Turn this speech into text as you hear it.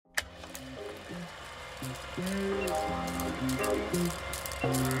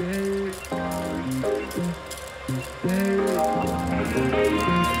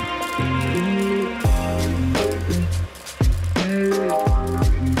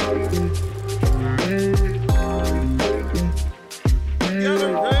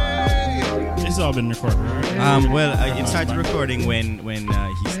This has all been recorded, right? It started recording when he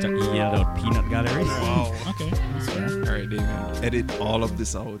yelled out "Peanut Gallery." Wow. Okay, that's fair. All right, Damian. Edit all of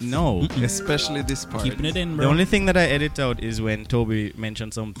this out. No. Especially this part. Keeping it in, bro. The only thing that I edit out is when Toby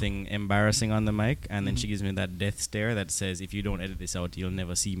mentioned something embarrassing on the mic, and then she gives me that death stare that says, "If you don't edit this out, you'll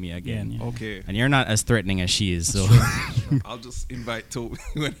never see me again." Yeah. Okay. And you're not as threatening as she is, so I'll just invite Toby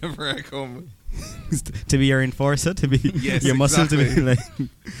whenever I come. to be your enforcer, to be Yes, your muscle, to be exactly. like.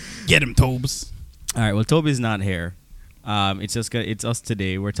 Get him, Tobes. All right. Well, Toby's not here. It's us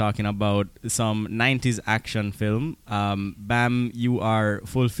today. We're talking about some 90s action film. Bam, you are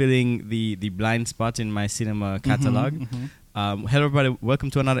fulfilling the blind spot in my cinema catalog. Hello, everybody. Welcome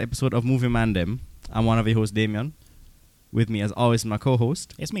to another episode of Movie Man Dem. I'm one of your hosts, Damian. With me, as always, my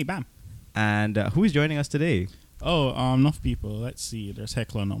co-host. It's me, Bam. And who is joining us today? Oh, enough people. Let's see. There's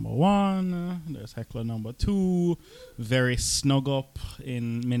Heckler number 1. There's Heckler number 2. Very snug up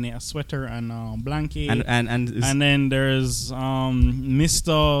in mini a sweater and blanket. And then there's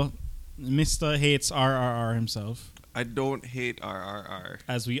Mr. Hates RRR himself. I don't hate RRR.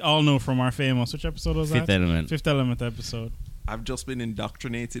 As we all know from our famous, which episode was Fifth that? Element. Fifth Element episode. I've just been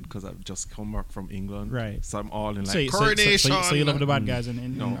indoctrinated because I've just come back from England. Right. So I'm all in So coronation. you love the bad guys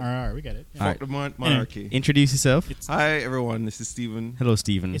in No. RRR. We get it. Fuck the monarchy. Introduce yourself. Hi, everyone. This is Steven. Hello,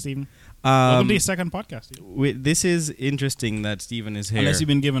 Stephen. It's even. Welcome to the second podcast. This is interesting that Stephen is here. Unless you've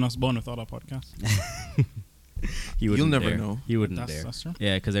been giving us bone with other podcasts. You'll never know. He wouldn't That's dare. true.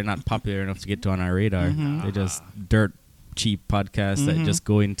 Yeah, because they're not popular enough to get on our radar. Mhm. They're just dirt cheap podcasts that just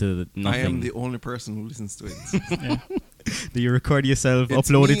go into nothing. I am the only person who listens to it. Yeah. Do you record yourself,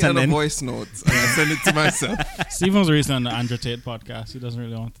 It's upload me it, and a then voice notes, and I send it to myself. Stephen was recently on the Andrew Tate podcast. He doesn't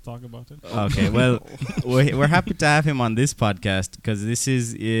really want to talk about it. Okay, well, we're happy to have him on this podcast because this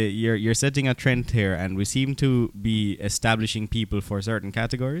is you're setting a trend here, and we seem to be establishing people for certain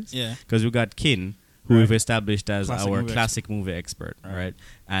categories. Yeah. Because we got Kin, who Right. we've established as Classic our movie classic movie expert, Right. right?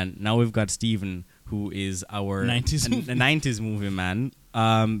 And now we've got Stephen, who is our 90s movie. the 90s movie man,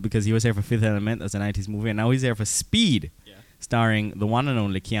 because he was here for Fifth Element, that's a 90s movie, and now he's here for Speed. Yeah. Starring the one and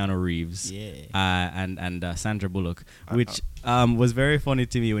only Keanu Reeves, and Sandra Bullock, which was very funny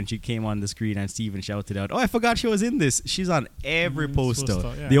to me when she came on the screen and Steven shouted out, "Oh, I forgot she was in this. She's on every poster."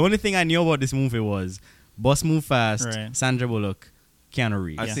 Yeah. The only thing I knew about this movie was Bus Move Fast, Right. Sandra Bullock, Keanu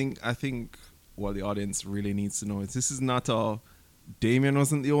Reeves. I think what the audience really needs to know is this is not a Damian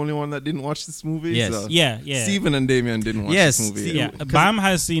wasn't the only one that didn't watch this movie. Yes. So Yeah. Steven and Damian didn't watch Yes, this movie. Steve- Yeah, 'cause- Bam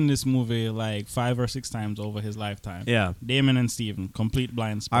has seen this movie like 5 or 6 times over his lifetime. Yeah. Damon and Steven, complete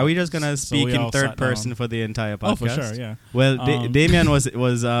blind spot. Are we just gonna So speak we in all third sat down. person for the entire podcast? Oh, for sure, yeah. Well, Damian was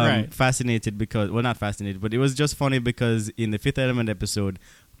Right. fascinated because, well, not fascinated, but it was just funny because in the Fifth Element episode,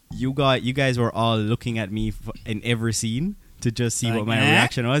 you guys were all looking at me in every scene to just see Like, what my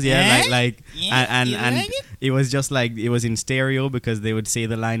reaction was. Yeah, and you like it was just like it was in stereo because they would say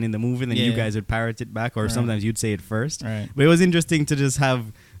the line in the movie and then you Yeah. guys would parrot it back, or Right. sometimes you'd say it first. Right. But it was interesting to just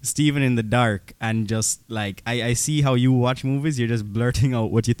have Steven in the dark and just like I see how you watch movies. You're just blurting out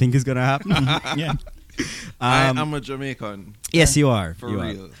what you think is gonna happen. Yeah. I'm a Jamaican. Yes, you are. For you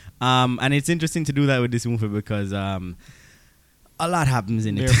real. Are. And it's interesting to do that with this movie because a lot happens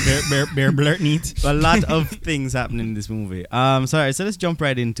in it. Bear blurt neat. A lot of things happen in this movie. So let's jump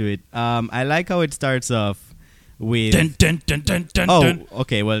right into it. I like how it starts off with. Dun, dun, dun, dun, dun, Oh, dun.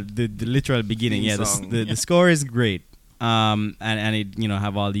 okay. Well, the literal beginning. Theme Yeah, song. the score is great. And it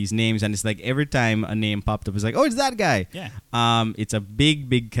have all these names, and it's like every time a name popped up, it's like, oh, it's that guy. Yeah. It's a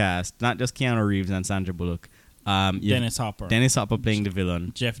big cast, not just Keanu Reeves and Sandra Bullock. Dennis Hopper. Dennis Hopper playing the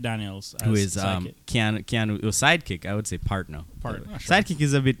villain, Jeff Daniels as who is sidekick. Keanu sidekick. I would say partner. Partner, sure. Sidekick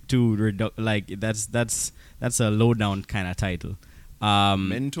is a bit too that's a low down kind of title.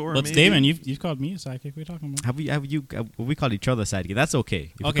 Mentor. But maybe? Damon, you've called me a sidekick. What are you talking about? We call each other sidekick. That's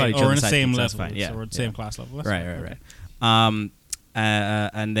okay. If we call Okay, each or in other the same sidekicks, that's level. fine. Yeah, So we're the same class level. That's Right. fine.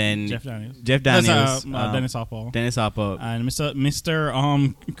 And then Jeff Daniels. Jeff Daniels, Dennis Hopper. Dennis Hopper, And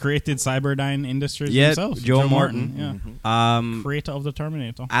Mr. Created Cyberdyne Industries yeah, himself. Joe Morton. Yeah. Creator of the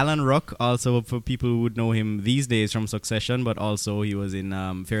Terminator. Alan Ruck, also for people who would know him these days from Succession, but also he was in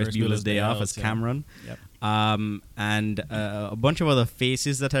Ferris Bueller's Day Off as yeah. Cameron. Yep. and a bunch of other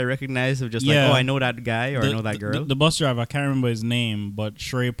faces that I recognize of just like, oh, I know that guy or I know that girl. The bus driver, I can't remember his name, but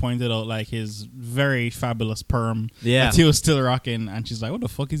Shrey pointed out like his very fabulous perm that he was still rocking, and she's like, what the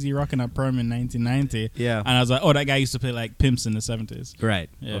fuck is he rocking that perm in 1990? Yeah. And I was like, oh, that guy used to play like pimps in the 70s. Right.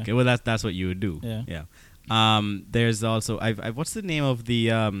 Yeah. Okay. Well, that's what you would do. Yeah. There's also I've what's the name of the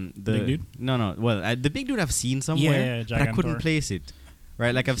big dude? No. Well, the big dude I've seen somewhere, but I couldn't place it.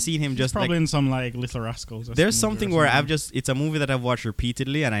 Right, like I've seen him just probably like, in some like Little Rascals. There's something where it's a movie that I've watched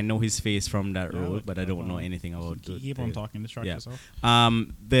repeatedly and I know his face from that role, but I don't know anything about it. Keep on talking, distract yourself.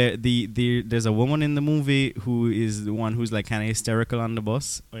 There's a woman in the movie who is the one who's like kind of hysterical on the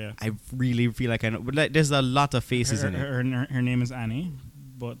bus. Oh yeah, I really feel like I know, but like there's a lot of faces in it. Her name is Annie,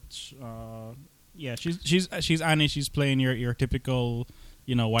 but yeah, she's Annie. She's playing your typical,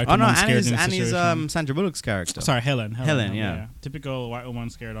 white woman scared in a situation. Annie's Sandra Bullock's character. Sorry, Helen, yeah. Typical white woman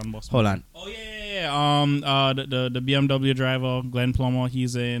scared on bus. Hold on. Oh yeah. The BMW driver, Glenn Plummer,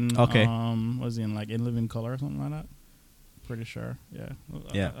 he's in. Okay. Was he in like In Living Color or something like that? Pretty sure. Yeah.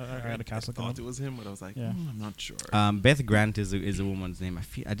 Yeah. I had a cast. I thought it was him, but I was like, I'm not sure. Beth Grant is a woman's name.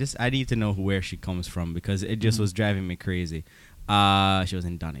 I need to know where she comes from because it just was driving me crazy. She was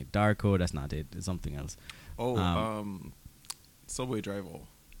in Donnie Darko. That's not it. It's something else. Subway Driver.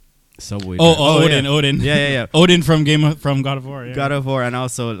 Odin. Yeah. Odin from God of War. Yeah. God of War, and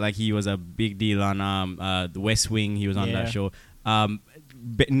also like he was a big deal on the West Wing. He was on that show.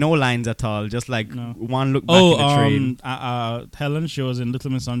 No lines at all. Just like one look back in the train. Helen, she was in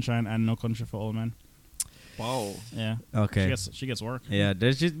Little Miss Sunshine and No Country for Old Men. Wow. Yeah. Okay. She gets work. Yeah.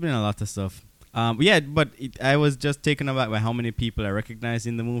 There's just been a lot of stuff. But I was just taken aback by how many people I recognized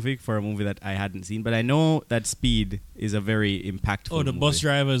in the movie for a movie that I hadn't seen. But I know that Speed is a very impactful movie. Bus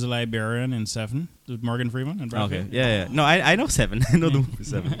driver is a librarian in Seven with Morgan Freeman and Brad Pitt. Yeah. No, I know Seven. I know the movie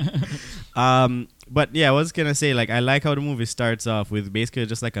Seven. But yeah, I was gonna say like I like how the movie starts off with basically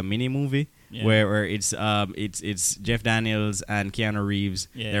just like a mini movie where it's Jeff Daniels and Keanu Reeves,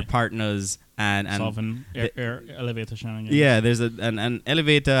 their partners. And solving elevator shenanigans. Yeah, there's an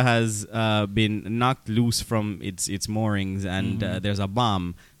elevator has been knocked loose from its moorings, and there's a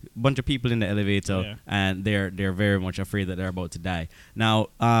bomb. Bunch of people in the elevator, and they're very much afraid that they're about to die. Now,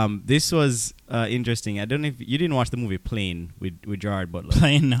 this was interesting. I don't know if you didn't watch the movie Plane with Gerard Butler.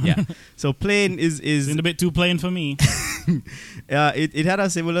 Plane, no. Yeah. So Plane is a bit too plain for me. It had a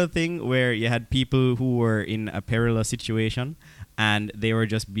similar thing where you had people who were in a perilous situation. And they were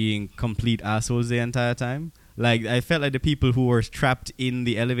just being complete assholes the entire time. Like, I felt like the people who were trapped in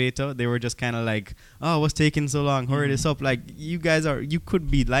the elevator, they were just kind of like, oh, what's taking so long? Hurry this up. Like, you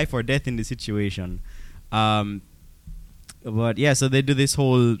could be life or death in the situation. But yeah, so they do this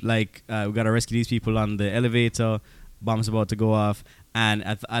whole, like, we got to rescue these people on the elevator. Bomb's about to go off. And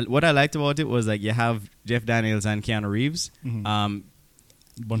what I liked about it was, like, you have Jeff Daniels and Keanu Reeves.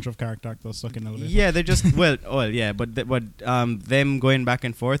 Bunch of character actors stuck in the elevator. Yeah, they're just but them going back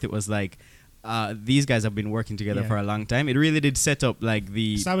and forth, it was like these guys have been working together for a long time. It really did set up like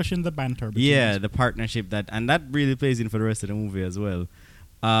the establishing the banter. The partnership and that really plays in for the rest of the movie as well.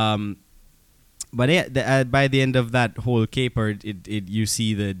 But yeah, by the end of that whole caper, you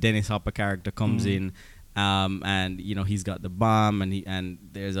see the Dennis Hopper character comes in. And he's got the bomb, and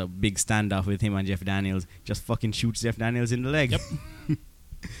there's a big standoff with him and Jeff Daniels. Just fucking shoots Jeff Daniels in the leg. Yep.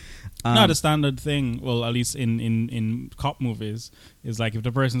 Not a standard thing. Well, at least in cop movies, is like if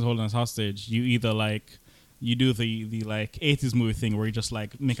the person's holding us hostage, you either like you do the like 80s movie thing where you just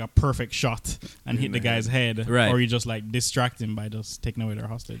like make a perfect shot and hit the guy's head, or you just like distract him by just taking away their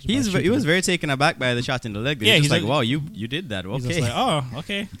hostage. He was very taken aback by the shot in the leg. He's just like, wow, you did that. Okay. He's just like, oh,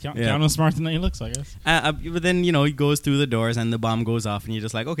 okay. Keanu's smarter than he looks, I guess. But then he goes through the doors and the bomb goes off, and you're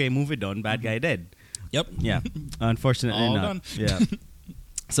just like, okay, movie done. Bad guy dead. Yep. Yeah. Unfortunately, all not. done. Yeah.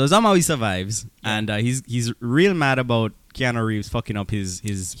 So somehow he survives, and he's real mad about Keanu Reeves fucking up his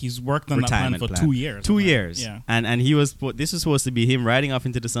He's worked on that plan for 2 years. 2 years. Yeah. And this was supposed to be him riding off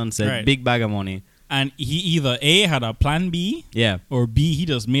into the sunset, big bag of money. And he either A, had a plan B, or B, he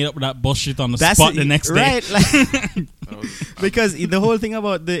just made up that bullshit on the spot the next day. Right. Because the whole thing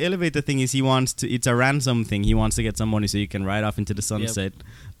about the elevator thing is it's a ransom thing. He wants to get some money so he can ride off into the sunset.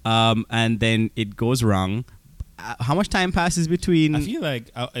 And then it goes wrong. How much time passes between? I feel like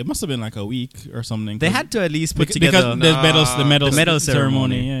it must have been like a week or something. They had to at least put together because the medal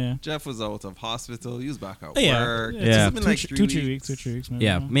ceremony. Yeah. Jeff was out of hospital. He was back at work. Yeah. It's been like 2 weeks. 2 weeks.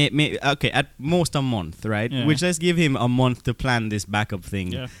 Maybe. Yeah. Okay, at most a month, right? Yeah. Which let's give him a month to plan this backup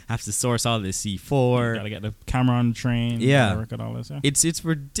thing. Yeah. Have to source all this C4. Gotta get the camera on the train. Yeah. Work at all this. Yeah. It's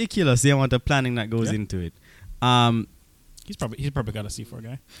ridiculous the amount of planning that goes into it. He's probably got a C4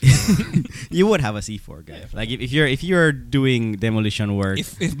 guy. You would have a C4 guy. Like if you're doing demolition work.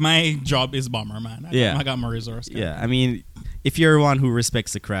 If my job is bomberman, I got my resource guy. Yeah, I mean, if you're one who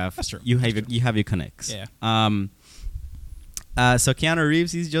respects the craft, that's true. You have your connects. Yeah. So Keanu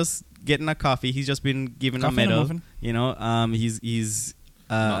Reeves, he's just getting a coffee. He's just been given a medal. You know, he's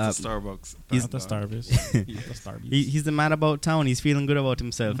not the Starbucks. He's not the Starbucks. He's the man about town. He's feeling good about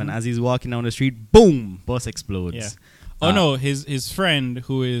himself, and as he's walking down the street, boom, bus explodes. Yeah. Oh no, his friend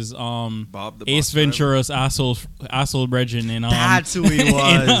who is Bob the Ace Ventura's asshole brethren in that's who he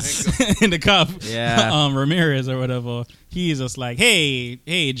was in the cup. Yeah. Ramirez or whatever. He's just like,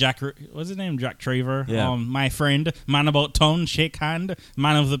 hey Jack, what's his name? Jack Traver. Yeah. My friend, man about town, shake hand,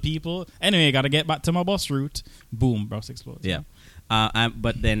 man of the people. Anyway, gotta get back to my bus route. Boom, bus explodes. Yeah.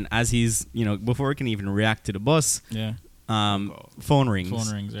 But then as he's before he can even react to the bus. Yeah. Phone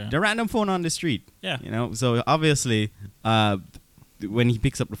rings. Yeah. The random phone on the street. Yeah. So obviously, when he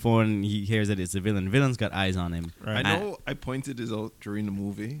picks up the phone, he hears that it's the villain. The villain's got eyes on him. Right. I know I pointed this out during the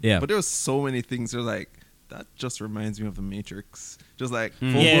movie. Yeah. But there was so many things. They're like, that just reminds me of the Matrix. Just like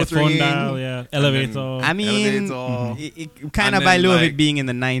phone dial, elevator. I mean, it kind of by lieu of it being in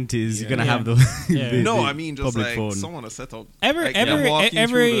the 90s, you're gonna have the. I mean, just like phone. Someone has set up. Every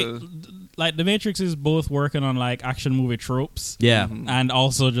like the Matrix is both working on like action movie tropes, and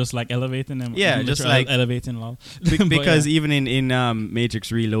also just like elevating them, just like elevating love. Because even in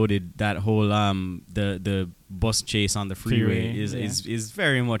Matrix Reloaded, that whole the bus chase on the freeway is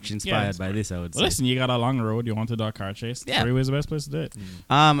very much inspired by this. I would say. Listen, you got a long road, you want to do a car chase. The freeway is the best place to do it.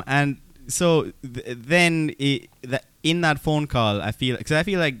 And so then in that phone call, I feel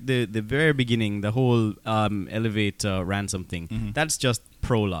like the very beginning, the whole elevator ransom thing, that's just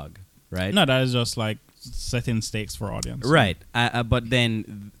prologue. Right? No, that is just like setting stakes for audience. Right. But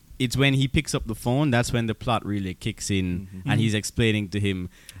then it's when he picks up the phone, that's when the plot really kicks in, and he's explaining to him.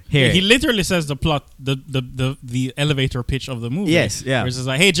 Here. He literally says the plot, the elevator pitch of the movie. Yes, yeah. Where it's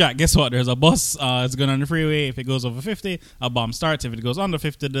like, hey Jack, guess what? There's a bus. It's going on the freeway. If it goes over 50, a bomb starts. If it goes under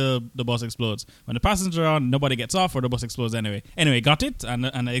 50, the bus explodes. When the passengers are on, nobody gets off, or the bus explodes anyway. Anyway, got it. And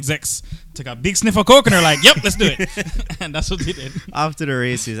the execs took a big sniff of coke and they're like, yep, let's do it. And that's what they did. After the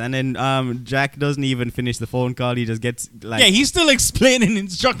races, and then Jack doesn't even finish the phone call. He just gets like, he's still explaining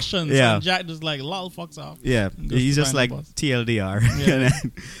instructions. Yeah. And Jack just like lol fucks off. Yeah, he's just like TLDR. Yeah. And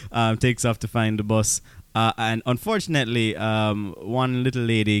then, takes off to find the bus, and unfortunately, one little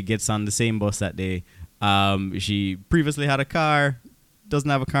lady gets on the same bus that day. She previously had a car, doesn't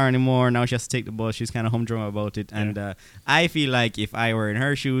have a car anymore. Now she has to take the bus. She's kind of humdrum about it, and I feel like if I were in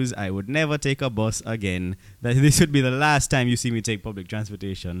her shoes, I would never take a bus again. That this would be the last time you see me take public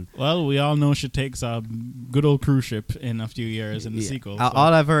transportation. Well, we all know she takes a good old cruise ship in a few years in the sequel. So.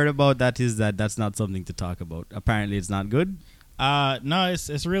 All I've heard about that is that's not something to talk about. Apparently, it's not good. No,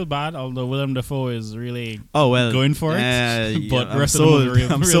 it's real bad. Although Willem Dafoe is really going for it, but I'm sold.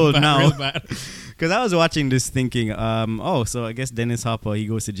 I'm sold now. Real bad. Because I was watching this thinking, so I guess Dennis Hopper, he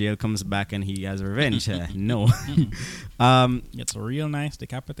goes to jail, comes back, and he has revenge. No. It's a real nice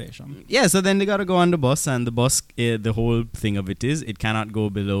decapitation. Yeah, so then they got to go on the bus, and the bus, the whole thing of it is, it cannot go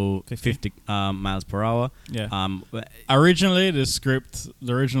below 50 miles per hour. Yeah. Originally, the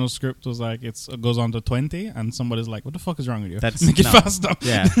original script was like, it goes on to 20, and somebody's like, what the fuck is wrong with you? Make it faster.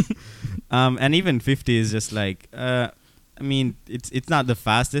 Yeah. And even 50 is just like... I mean, it's not the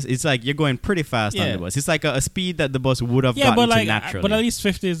fastest. It's like you're going pretty fast on the bus. It's like a speed that the bus would have gotten to naturally. But at least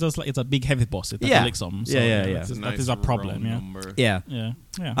 50 is just like it's a big heavy bus. It's like some. So that is a problem. Yeah.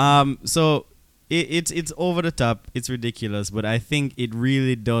 So it's over the top. It's ridiculous, but I think it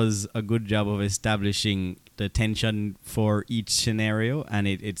really does a good job of establishing the tension for each scenario, and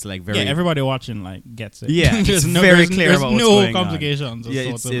it's like very everybody watching like gets it. Yeah, it's very clear about what's going on. Complications. Yeah,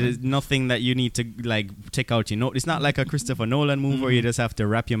 it is nothing that you need to like take out. It's not like a Christopher Nolan movie where you just have to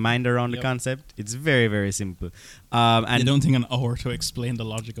wrap your mind around the concept. It's very, very simple. And you don't take an hour to explain the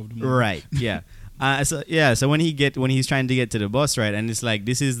logic of the movie. Right. Yeah. So when he's trying to get to the bus, right, and it's like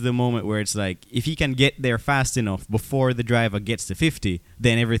this is the moment where it's like if he can get there fast enough before the driver gets to 50,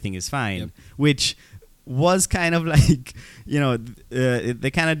 then everything is fine. Which was kind of like,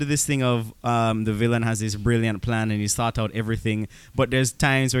 they kind of do this thing of the villain has this brilliant plan and he's thought out everything, but there's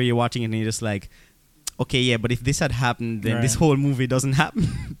times where you're watching it and you're just like, okay, yeah, but if this had happened, then this whole movie doesn't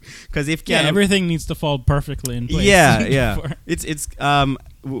happen. Because everything needs to fall perfectly in place. Yeah.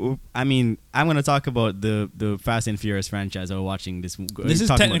 I mean, I'm going to talk about the Fast and Furious franchise while watching this. This is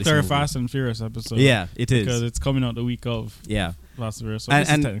technically a Fast and Furious episode. Yeah, it is. Because it's coming out the week of Fast and Furious.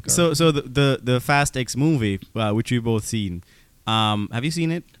 So the Fast X movie, which we've both seen, Have you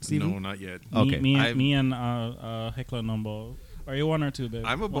seen it, Steven? No, not yet. Okay. Me and Heckler number. Are you one or two, babe?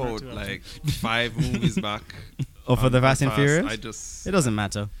 I'm about like 5 movies back. Oh, for the Fast and Furious? It doesn't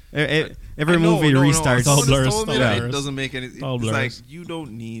matter. Every movie restarts. It doesn't make any. It's like you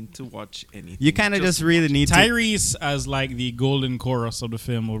don't need to watch anything. You kind of just really need Tyrese as like the golden chorus of the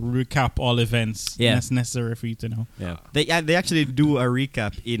film will recap all events that's necessary for you to know. Yeah, they actually do a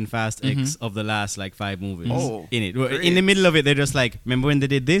recap in Fast X of the last like 5 movies. Oh, in it, in the middle of it, they're just like, remember when they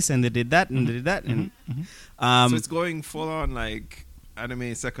did this and they did that and they did that, and so it's going full on like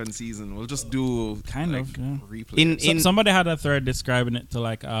anime second season. We'll just do replay. Somebody had a thread describing it to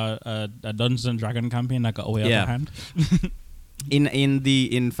like a Dungeons and Dragon campaign that got way out of hand.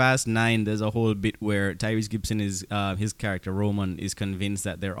 In Fast 9, there's a whole bit where Tyrese Gibson is his character Roman is convinced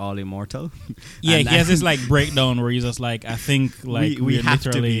that they're all immortal. Yeah, he has this like breakdown where he's just like, I think like we're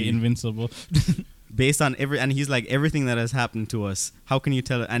literally invincible. Based on and he's like, everything that has happened to us, how can you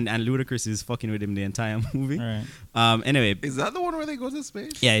tell? And Ludacris is fucking with him the entire movie. Right. Anyway, is that the one where they go to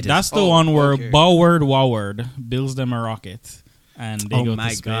space? Yeah, it is. That's the one where Woward builds them a rocket and they go to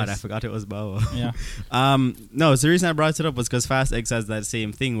space. Oh my god, I forgot it was Bow. Yeah. No, so the reason I brought it up was because Fast X has that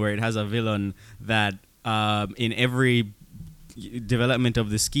same thing where it has a villain that in every development of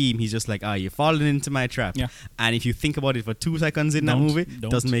the scheme, he's just like, you're falling into my trap. Yeah. And if you think about it for 2 seconds in that movie, it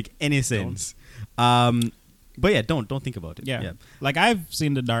doesn't make any sense. But yeah, don't think about it. Yeah. Like I've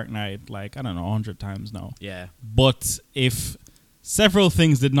seen The Dark Knight like, I don't know, 100 times now. Yeah. But if several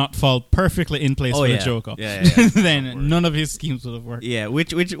things did not fall perfectly in place for the Joker, then none of his schemes would have worked. Yeah,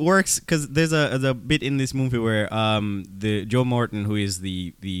 which works because there's a bit in this movie where the Joe Morton, who is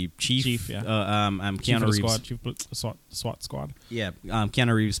the chief Keanu Reeves SWAT squad. Yeah,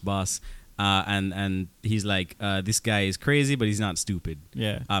 Keanu Reeves' boss. And he's like, this guy is crazy, but he's not stupid.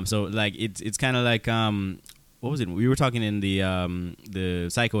 Yeah. So like it's kind of like what was it? We were talking in the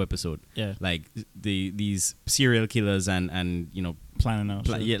Psycho episode. Yeah. Like these serial killers and you know planning out.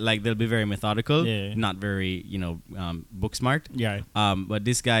 Like they'll be very methodical. Yeah. Not very book smart. Yeah. But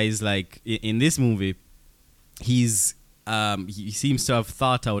this guy is like in this movie, he seems to have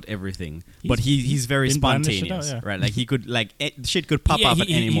thought out everything, but he's very spontaneous, right? Like he could shit could pop up at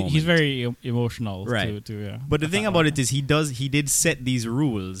any moment. He's very emotional, right? Too. But the thing about it is he did set these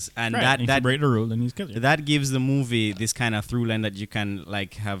rules, and that break the rule, and he's killed it. That gives the movie this kind of through line that you can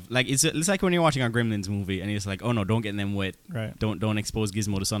like have like it's like when you're watching a Gremlins movie and it's like, oh no, don't get them wet, right? Don't expose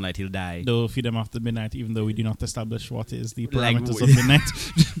Gizmo to sunlight, he'll die. They'll feed them after midnight, even though we do not establish what is the parameters of midnight.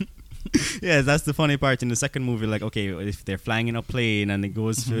 Yeah, that's the funny part in the second movie. Like, okay, if they're flying in a plane and it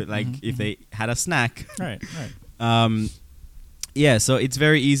goes to if they had a snack, right. Yeah, so it's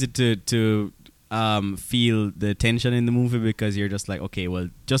very easy to feel the tension in the movie because you're just like, okay, well,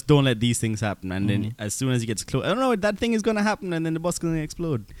 just don't let these things happen. And then as soon as he gets close, I don't know, that thing is gonna happen, and then the bus is gonna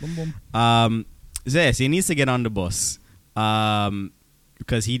explode. Boom, boom. So yes, he needs to get on the bus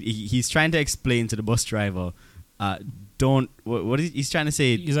because he's trying to explain to the bus driver. What is he's trying to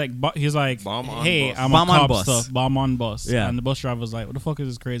say? He's like, bomb on hey, bus. I'm bomb a on cop bus. stuff, bomb on bus. Yeah. And the bus driver's like, what the fuck is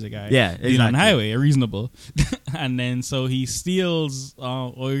this crazy guy? Yeah, exactly. On the highway, reasonable. And then so he steals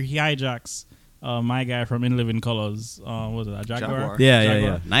or he hijacks my guy from In Living Colors. What was it, a Jaguar?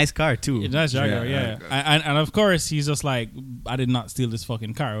 Yeah. Nice car too. Nice Jaguar, yeah. And of course he's just like, I did not steal this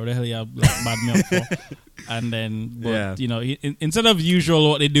fucking car. What the hell you have bad milk for? And then, instead of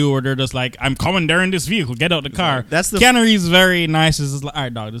usual what they do, where they're just like, I'm commandeering this vehicle, get out the car. That's the Keanu Reeves very nice. It's just like, all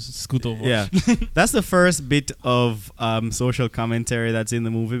right, dog, just scoot over. Yeah, that's the first bit of social commentary that's in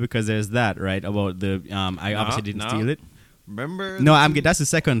the movie because there's that right about the I obviously didn't steal it. Remember? No, that's the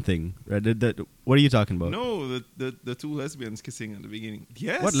second thing. Right? What are you talking about? No, the 2 lesbians kissing at the beginning.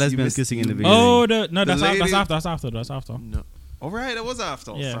 Yes. What lesbians kissing in the beginning? Oh, that's after. No. All right, that was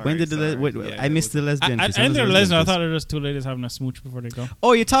after. Yeah. Sorry, when did I missed the lesbian kiss. I ended the lesbian. I thought it was 2 ladies having a smooch before they go.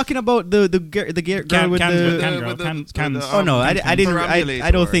 Oh, you're talking about the girl with the cans. Oh no, I didn't. I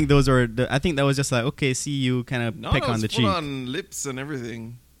don't think those were. I think that was just like, okay, see you kind of peck on the cheek. On lips and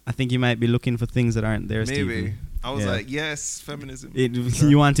everything. I think you might be looking for things that aren't there. Maybe. Steven. I was like, yes, feminism.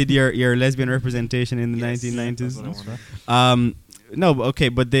 You wanted your lesbian representation in the 1990s. No, okay,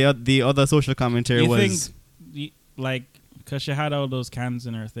 but the other social commentary was like, because she had all those cans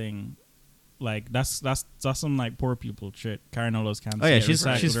in her thing, like that's some like poor people shit, carrying all those cans. Oh yeah, she's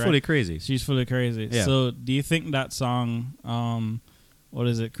fully crazy. She's fully crazy. Yeah. So do you think that song, what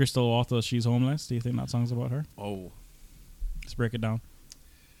is it, Crystal Waters, She's Homeless, do you think that song's about her? Oh, let's break it down.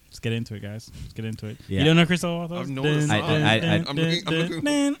 Let's get into it, guys. Let's get into it. Yeah. You don't know Crystal Waters? I've noticed. I'm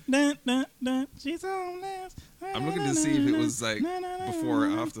looking. She's homeless. I'm looking to see if it was like before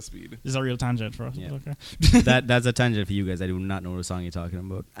or after Speed. This is a real tangent for us. Yeah. Okay. That's a tangent for you guys. I do not know the song you're talking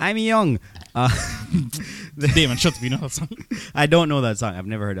about. I'm young. Damon, shut up. You know that song? I don't know that song. I've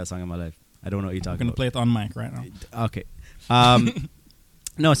never heard that song in my life. I don't know what you're talking I'm going to about. play it on mic right now. Okay.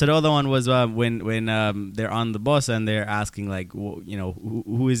 No, so the other one was when they're on the bus and they're asking like,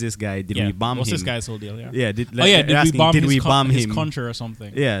 who is this guy? Did we bomb him? What's this guy's whole deal? Yeah. Yeah. Did we bomb his country or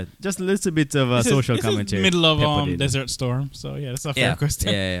something? Yeah, just a little bit of a social commentary. Middle of Desert Storm, so yeah, that's a fair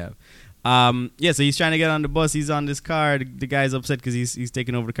question. Yeah. So he's trying to get on the bus. He's on this car. The guy's upset because he's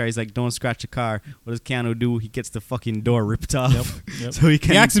taking over the car. He's like, "Don't scratch the car." What does Keanu do? He gets the fucking door ripped off. Yep. So he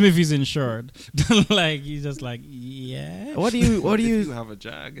asks him if he's insured. Like he's just like, yeah. What do you? If you have a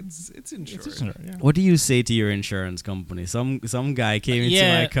Jag, it's insured. It's insured, yeah. What do you say to your insurance company? Some guy came into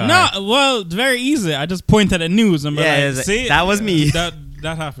my car. No, well, very easy. I just pointed at news and see, that was me.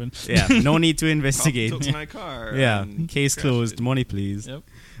 That happened. Yeah, no need to investigate. Took my car. Yeah, case closed. Money, please. Yep.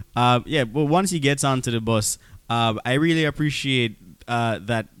 But once he gets onto the bus, I really appreciate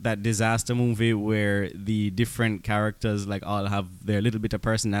that disaster movie where the different characters like all have their little bit of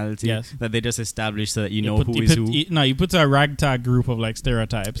personality that they just establish so that you know who is who. You put a ragtag group of like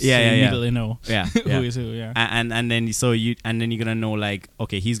stereotypes. Yeah, so you immediately know who is who. Yeah, and then you're gonna know like,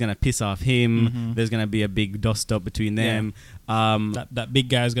 okay, he's gonna piss off him. Mm-hmm. There's gonna be a big dust up between them. That big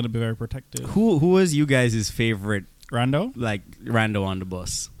guy is gonna be very protective. Who was you guys' favorite? Rando on the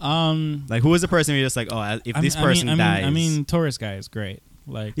bus. Like who was the person who just like, if this person dies? I mean, Tourist guy is great.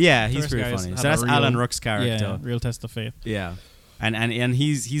 Like, he's pretty funny. So that's Alan Ruck's character. Yeah, real test of faith. Yeah, and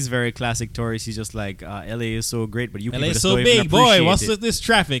he's very classic tourist. He's just like, LA is so great, but you people LA is just so don't big, even appreciate boy. What's it. this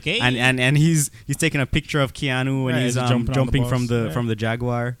traffic, eh? And he's taking a picture of Keanu when he's jumping from the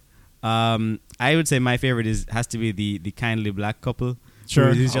Jaguar. I would say my favorite has to be the kindly black couple.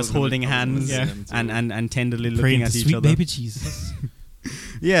 Sure. He's just holding hands and tenderly looking at each sweet other. Baby Jesus.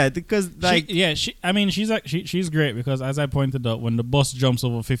 Yeah, because like she's great because as I pointed out, when the bus jumps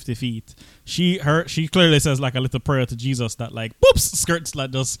over 50 feet, she clearly says like a little prayer to Jesus that like boops skirts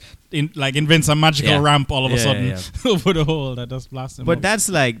like just invents a magical ramp all of a sudden over the hole that just blasts him. But up.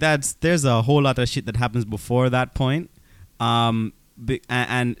 There's a whole lot of shit that happens before that point, and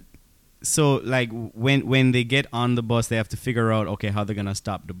so like when they get on the bus, they have to figure out how they're gonna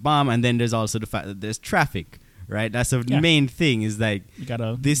stop the bomb, and then there's also the fact that there's traffic. Right, that's the main thing. Is like you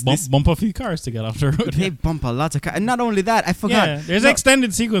gotta bump a few cars to get off the road. They bump a lot of cars, and not only that, I forgot. Yeah, there's an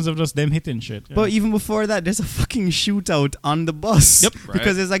extended sequence of just them hitting shit. Yeah. But even before that, there's a fucking shootout on the bus. Yep,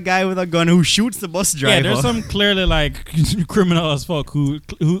 because there's a guy with a gun who shoots the bus driver. Yeah, there's some clearly like criminal as fuck who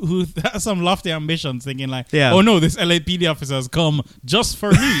has some lofty ambitions, thinking like, oh no, this LAPD officer has come just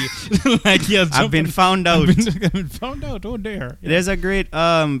for me. Like I've been found out. I've been found out. Oh there. Yeah. There's a great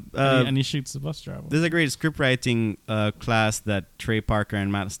and he shoots the bus driver. There's a great scriptwriting class that Trey Parker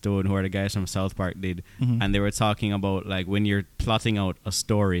and Matt Stone, who are the guys from South Park, did, and they were talking about like when you're plotting out a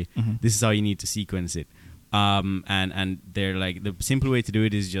story, this is how you need to sequence it. And they're like, the simple way to do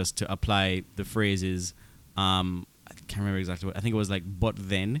it is just to apply the phrases. I can't remember exactly what. I think it was like, but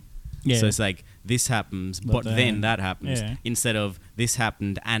then. Yeah. So it's like this happens, but then that happens, instead of this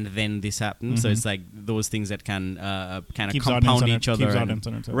happened and then this happened. So it's like those things that can kind of compound each other.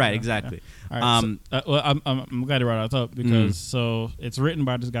 Right, exactly. Yeah. Right, I'm glad you brought that up because so it's written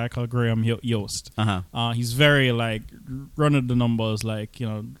by this guy called Graham Yost. He's very like running the numbers, like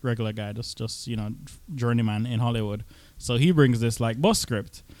regular guy, just journeyman in Hollywood. So he brings this like bus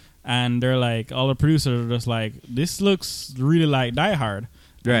script, and they're like, all the producers are just like, this looks really like Die Hard.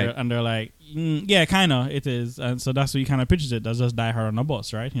 Right. And they're like, yeah, kind of, it is. And so that's what he kind of pitches it. That's just Die Hard on a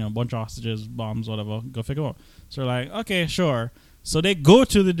bus, right? A bunch of hostages, bombs, whatever. Go figure out. So they're like, okay, sure. So they go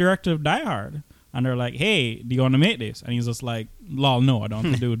to the director of Die Hard, and they're like, hey, do you want to make this? And he's just like, lol, no, I don't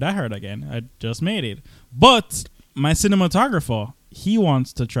want to do Die Hard again. I just made it. But my cinematographer, he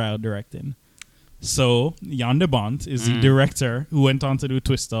wants to try out directing. So Jan de Bont is the director who went on to do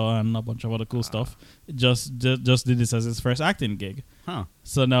Twister and a bunch of other cool stuff. Just did this as his first acting gig.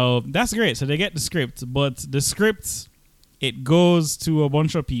 So now that's great. So they get the script, but the script, it goes to a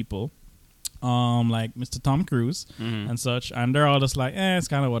bunch of people, like Mr. Tom Cruise and such, and they're all just like, it's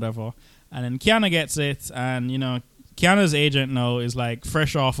kind of whatever. And then Keanu gets it, and Keanu's agent now is like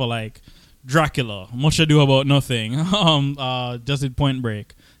fresh off of like Dracula, Much Ado About Nothing, just did Point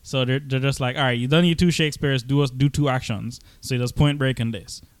Break. So they're just like, all right, you done your two Shakespeares, do two actions. So he does Point Break and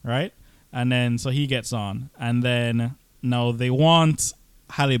this, right? And then so he gets on, and then now they want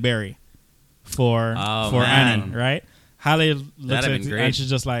Halle Berry for Annie, right? Halle looks at it and she's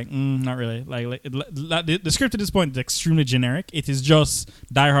just like, not really. The script at this point is extremely generic. It is just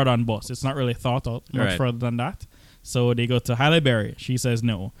Die Hard on bus. It's not really thought out much further than that. So they go to Halle Berry. She says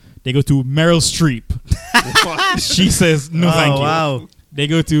no. They go to Meryl Streep. She says no, thank you. Wow. They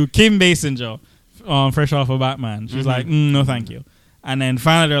go to Kim Basinger, fresh off of Batman. She's like, no, thank you. And then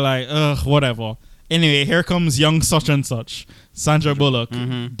finally they're like, ugh, whatever. Anyway, here comes young such and such. Sandra Bullock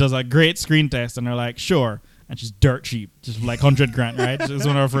does a great screen test, and they're like, sure. And she's dirt cheap, just like $100,000, right? It's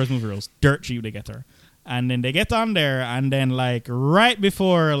one of our first movie roles. Dirt cheap, they get her. And then they get on there, and then like right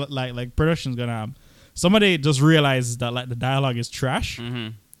before like production's gonna have, somebody just realizes that like the dialogue is trash.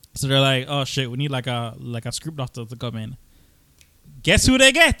 So they're like, oh shit, we need like a script doctor to come in. Guess who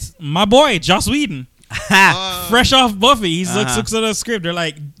they get? My boy, Joss Whedon. Fresh off Buffy. He looks at the script. They're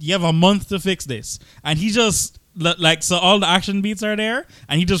like, you have a month to fix this. And he just so all the action beats are there,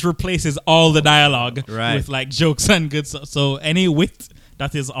 and he just replaces all the dialogue with like jokes and good stuff. So any wit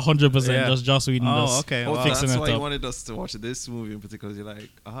that is 100% just Joss Whedon fixing that's why you wanted us to watch this movie in particular. You're like,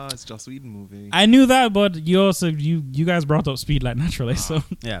 it's Joss Whedon movie. I knew that, but you also you guys brought up Speed like naturally. So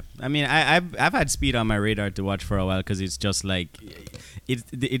yeah, I mean, I've had Speed on my radar to watch for a while because it's just like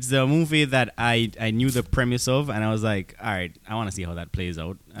it's the movie that I knew the premise of, and I was like, all right, I want to see how that plays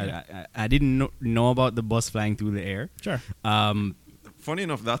out. I didn't know about the bus flying through the air. Sure. Funny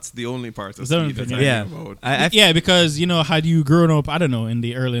enough, that's the only part of Speed that I know about. Yeah, because, had you grown up, I don't know, in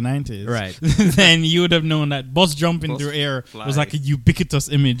the early 90s, right, then you would have known that bus jumping through air was like a ubiquitous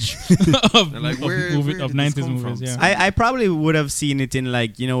image of 90s movies. Yeah. I probably would have seen it in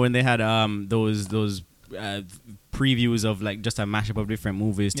like, when they had those previews of like just a mashup of different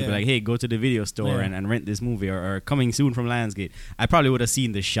movies to be like, hey, go to the video store and rent this movie or coming soon from Lionsgate. I probably would have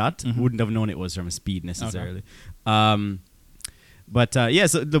seen the shot, wouldn't have known it was from Speed necessarily. Okay. But so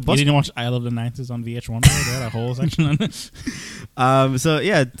the bus. You didn't watch I Love the 90s on VH1? They had a whole section on it. So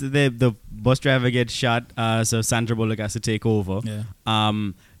yeah, the bus driver gets shot. So Sandra Bullock has to take over. Yeah.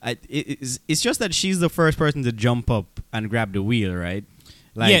 It's just that she's the first person to jump up and grab the wheel, right?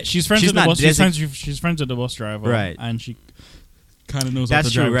 Like, yeah, she's friends with the bus. She's friends with the bus driver, right? And she kind of knows. That's how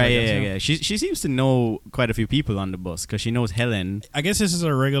to drive. True, right? Yeah. She seems to know quite a few people on the bus because she knows Helen. I guess this is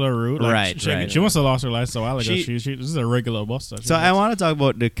a regular route, like, right? She must have lost her license a while ago. This is a regular bus. So I want to talk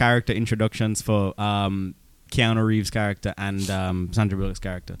about the character introductions for Keanu Reeves' character and Sandra Bullock's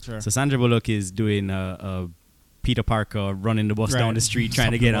character. Sure. So Sandra Bullock is doing a Peter Parker running the bus down the street,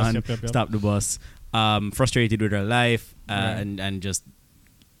 trying to get on, stop the bus. Frustrated with her life and just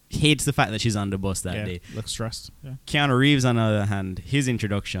hates the fact that she's on the bus that day. Looks stressed. Yeah. Keanu Reeves, on the other hand, his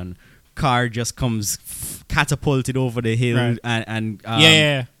introduction, car just comes catapulted over the hill and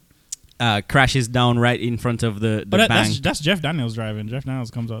crashes down right in front of the bank. That's Jeff Daniels driving. Jeff Daniels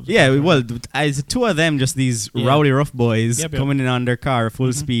comes out. Yeah, well, it's two of them, just these rowdy rough boys coming in on their car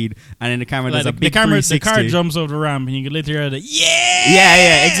full speed, and then the camera does a big 360. The car jumps over the ramp, and you can literally hear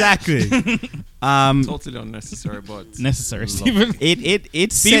yeah, exactly. Totally unnecessary, but necessary. Steven,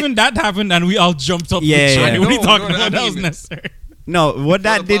 Steven, that happened, and we all jumped up. What are you talking about? That was necessary. No, what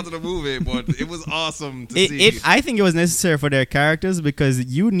that did. Part of the movie, but it was awesome to see. I think it was necessary for their characters because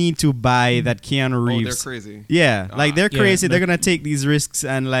you need to buy that Keanu Reeves. They're crazy. Yeah, like they're crazy. They're gonna take these risks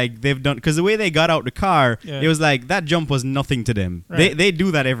and like they've done because the way they got out the car, it was like that jump was nothing to them. Right. They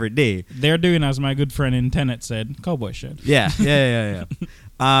do that every day. They're doing as my good friend in Tenet said, cowboy shit. Yeah.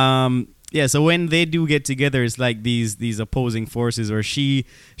 Yeah, so when they do get together, it's like these opposing forces, or she's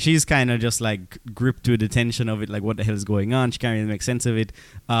kind of just like gripped to the tension of it, like what the hell is going on. She can't really make sense of it.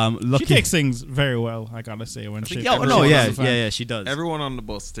 She takes things very well, I gotta say. When she, she does. Everyone on the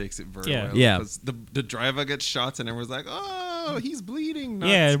bus takes it very well. Yeah, because the driver gets shot, and everyone's like, "Oh, he's bleeding." Nuts.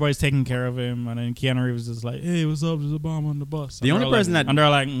 Yeah, everybody's taking care of him, and then Keanu Reeves is like, "Hey, what's up? There's a bomb on the bus." The only person and they're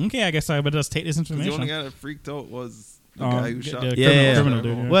like, "Okay, I guess I better just take this information." The only guy that freaked out was the guy who shot. Criminal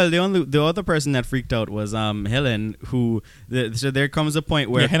dude, Well, the other person that freaked out was Helen, who so there comes a point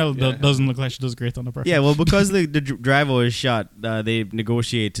where Helen doesn't look like she does great on the person. Yeah, well, because the driver was shot, they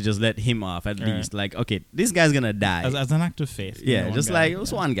negotiate to just let him off at least. Like, okay, this guy's gonna die as an act of faith. Yeah, just like it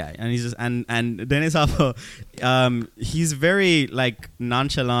was one guy, and he's just and then it's also he's very like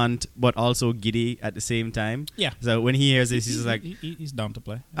nonchalant but also giddy at the same time. Yeah. So when he hears this, he's just like, he's down to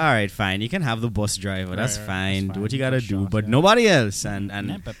play. All right, fine, you can have the bus driver. That's fine. Do what you gotta do, but yeah. nobody else. And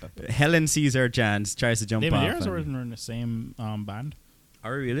Helen sees her chance, tries to jump off. David, we're in the same band.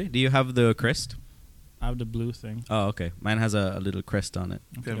 Are we really? Do you have the crest? I have the blue thing. Oh, okay. Mine has a little crest on it.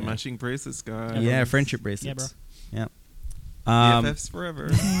 Okay. They're matching bracelets, guys. Yeah, friendship bracelets. Yeah, bro. BFFs forever.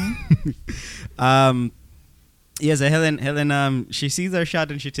 Yes, Helen, she sees her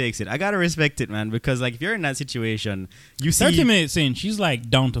shot and she takes it. I gotta respect it, man, because like if you're in that situation, you see 30 minutes in, she's like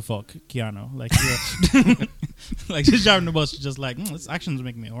down to fuck Keanu. Like, like she's driving the bus, she's just like, this action's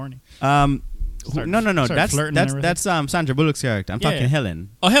making me horny. No. That's Sandra Bullock's character. I'm talking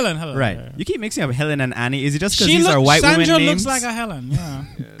Helen. Oh, Helen. Right. Yeah. You keep mixing up Helen and Annie. Is it just because these are white women names? Sandra looks like a Helen. Yeah.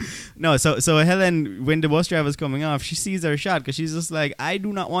 No. So Helen, when the bus driver's coming off, she sees her shot because she's just like, I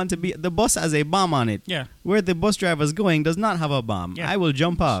do not want to be. The bus has a bomb on it. Yeah. Where the bus driver's going does not have a bomb. Yeah. I will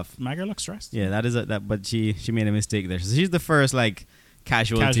jump off. My girl looks stressed. Yeah, that is that. But she made a mistake there. So she's the first like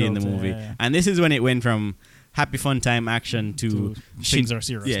casualty in the movie, and this is when it went from happy fun time action to things are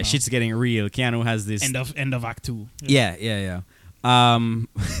serious. Yeah, now. shit's getting real. Keanu has this end of Act 2. Yeah. And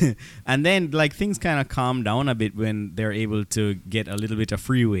then like things kind of calm down a bit when they're able to get a little bit of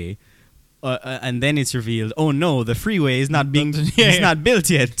freeway. And then it's revealed, oh no, the freeway is not being not built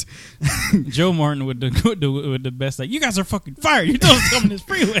yet. Joe Martin with the best, like, you guys are fucking fired. You don't come this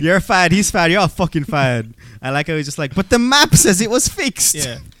freeway. You're fired. He's fired. You're all fucking fired. I like how he's just like, but the map says it was fixed.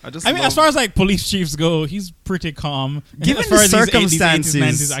 Yeah. I mean, as far as like police chiefs go, he's pretty calm. Given as far the as circumstances, 80s,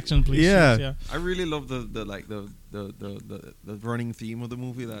 90s action police chiefs, yeah. I really love the running theme of the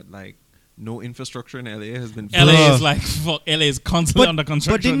movie that like no infrastructure in LA has been built. LA is like LA is constantly under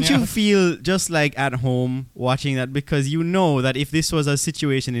construction. But didn't you feel just like at home watching that, because you know that if this was a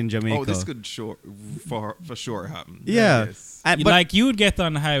situation in Jamaica, this could for sure happen. Yeah. Yes. Like you would get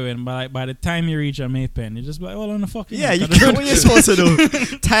on the highway, and by the time you reach a Maypen, you just be like, "Oh, on the fucking you can't. What you're supposed to do?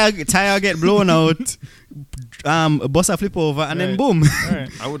 Tire get blown out, bus a flip over, and then boom. Right.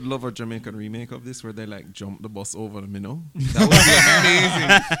 I would love a Jamaican remake of this where they like jump the bus over the minnow. That would be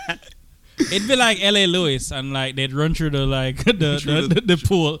amazing. It'd be like L.A. Lewis, and like they'd run through the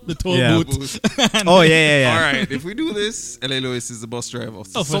pool, the toll booth. Oh yeah. All right, if we do this, L.A. Lewis is the bus driver,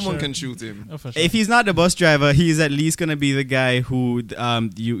 so someone can shoot him. Oh, sure. If he's not the bus driver, he's at least gonna be the guy who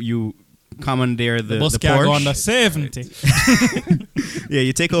you commandeer the bus Porsche. can go under 70. Yeah,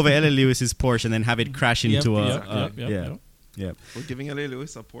 you take over L.A. Lewis's Porsche and then have it crash into Yep. We're giving L.A.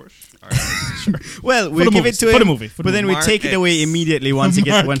 Lewis a Porsche. All right. Sure. Well, we'll give it to him for the movie. But then we take it away immediately once he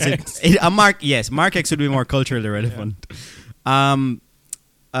gets Mark X would be more culturally relevant.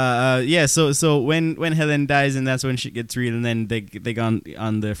 Yeah. So when Helen dies, and that's when shit gets real, and then they go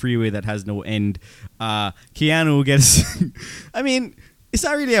on the freeway that has no end. Keanu gets. I mean, it's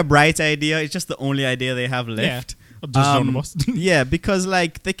not really a bright idea. It's just the only idea they have left. Yeah. Just on the bus. Yeah, because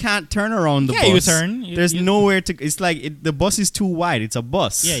like they can't turn around the bus. Yeah, you turn. There's nowhere to. It's like the bus is too wide. It's a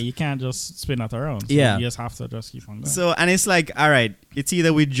bus. Yeah, you can't just spin out around. So yeah, you just have to just keep on going. So and it's like, all right, it's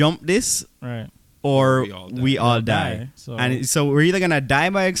either we jump this, right, or we all die. So and so we're either gonna die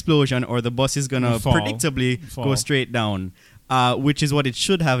by explosion, or the bus is gonna predictably go straight down. Which is what it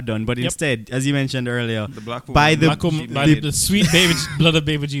should have done, but instead, as you mentioned earlier, the black woman, by the sweet baby blood of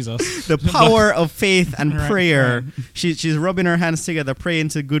baby Jesus, the power of faith and prayer. Right. She's rubbing her hands together, praying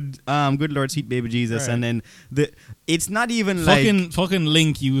to good Lord, sweet baby Jesus, and then it's not even fucking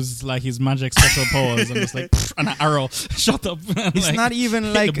Link used like his magic special powers and just like an arrow shut up. It's like, not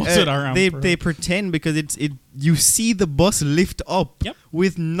even like they pretend, because you see the bus lift up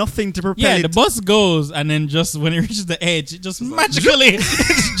with nothing to propel it. Yeah, the bus goes, and then just when it reaches the edge, it just magically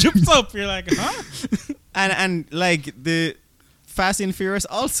jumps up. You're like, huh? And like the Fast and Furious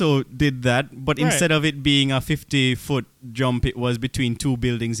also did that, but instead of it being a 50-foot jump, it was between two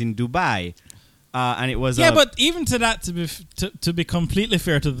buildings in Dubai. And it was but even to that, to be completely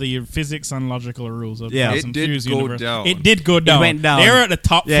fair to the physics and logical rules of Fast and Furious universe, it did go down. It went down. They were at the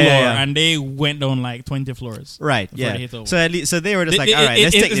top floor, and they went down like 20 floors. Right. Yeah. So at least, they were just all right,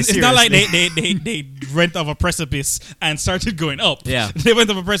 let's take this seriously. It's not like they went off a precipice and started going up. Yeah. They went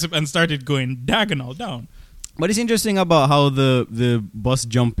off a precipice and started going diagonal down. But it's interesting about how the bus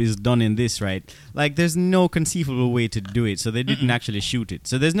jump is done in this, right? Like, there's no conceivable way to do it, so they didn't actually shoot it.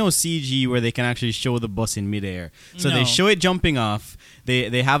 So there's no CG where they can actually show the bus in midair. So they show it jumping off.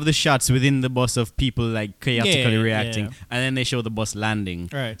 They have the shots within the bus of people like chaotically reacting, and then they show the bus landing.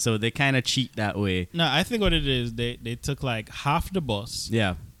 Right. So they kind of cheat that way. No, I think what it is, they took like half the bus.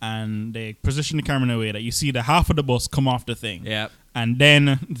 Yeah. And they position the camera in a way that you see the half of the bus come off the thing. Yeah. And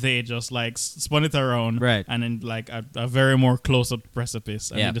then they just like spun it around, right? And then like a very more close up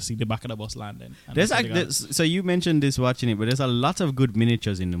precipice, and you just see the back of the bus landing. So you mentioned this watching it, but there's a lot of good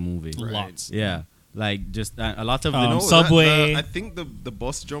miniatures in the movie. Right. Lots, yeah. Like just a lot of subway. I think the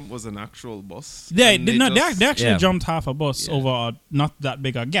bus jump was an actual bus. Yeah, they actually jumped half a bus over not that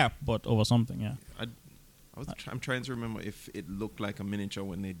big a gap, but over something. Yeah. I'm trying to remember if it looked like a miniature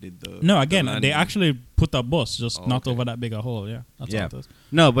when they did the. No, again, the they actually put a bus, just not okay. over that big a hole. Yeah, that's all it is.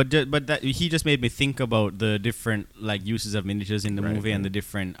 No, but that he just made me think about the different like uses of miniatures in the movie and the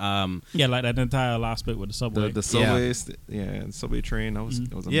different. Yeah, like that entire last bit with the subway. The subway, the subway train. That was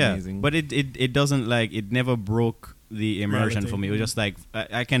amazing. But it doesn't like it never broke the immersion for me. It was just like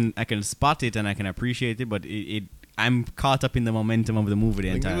I can spot it and I can appreciate it, but I'm caught up in the momentum of the movie the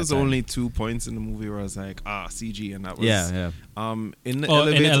entire time. There was only 2 points in the movie where I was like, CG, and that was in the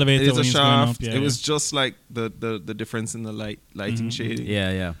elevator it's a shaft. Up, it was just like the difference in the lighting shading.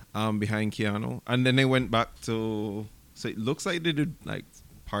 Behind Keanu, and then they went back to. So it looks like they did like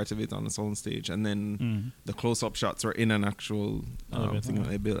part of it on its own stage, and then the close-up shots were in an actual thing that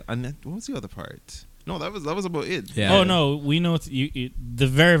they built. And then, what was the other part? No, that was about it. Yeah. Oh no, we know the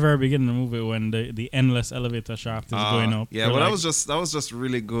very very beginning of the movie when the endless elevator shaft is going up. Yeah, but like, that was just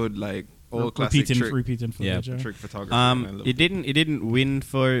really good, like old classic repeating footage. Yeah, trick photography. It didn't win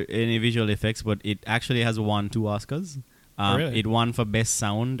for any visual effects, but it actually has won 2 Oscars. Really? It won for best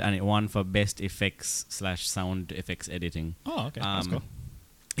sound and it won for best effects / sound effects editing. Oh, okay, that's cool.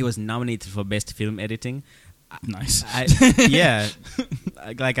 It was nominated for best film editing. Nice. Yeah,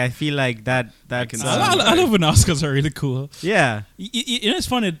 like I feel like that's. I love when Oscars are really cool. Yeah, it's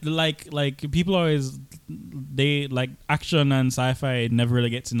funny. Like people always they like action and sci-fi never really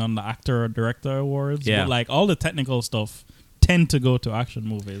gets in on the actor or director awards. Yeah, but like all the technical stuff tend to go to action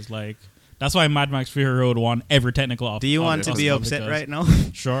movies. Like that's why Mad Max Fury Road won every technical Oscar. Do you want to be upset right now?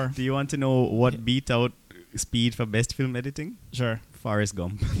 Sure. Do you want to know what beat out Speed for best film editing? Sure. Forrest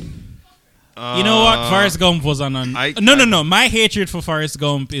Gump. You know what? Forrest Gump was on. No. My hatred for Forrest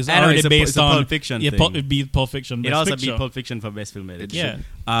Gump is already based on Pulp Fiction. Yeah, it beat Pulp Fiction. It also beat Pulp Fiction for best film editing. Yeah.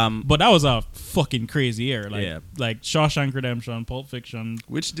 But that was a fucking crazy year. Like Shawshank Redemption, Pulp Fiction,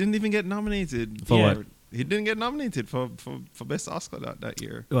 which didn't even get nominated for what? He didn't get nominated for best Oscar that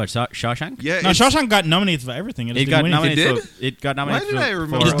year. What, Shawshank? Yeah. No, Shawshank got nominated for everything. It got nominated. It got nominated. Why did I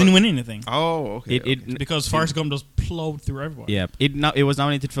remember? It just didn't win anything. Oh, okay. Because Forrest Gump just plowed through everyone. Yeah. It was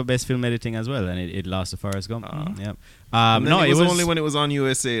nominated for best film editing as well, and it lost to Forrest Gump. Yeah. No, it was only when it was on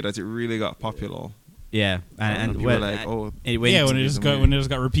USA that it really got popular. Yeah, and people were like, when it just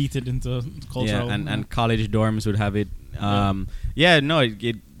got repeated into cultural. Yeah, and college dorms would have it.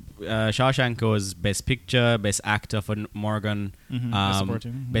 Shawshank was best picture, best actor for Morgan,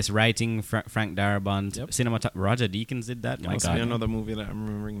 best writing Frank Darabont, cinematography Roger Deakins did that. My God, another movie that I'm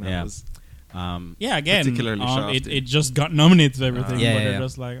remembering that was. Again, particularly it just got nominated for everything, but they're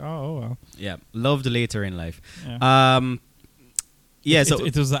just like, oh well. Yeah, loved later in life. Yeah. So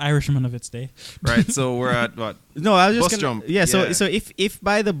it was the Irishman of its day. Right. So we're at what? No, I was just bus jump. Yeah. So if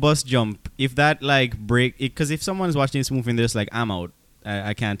by the bus jump, if that like break, because if someone's watching this movie and they're just like, I'm out.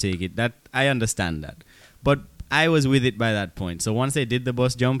 I can't take it. That I understand that, but I was with it by that point. So once they did the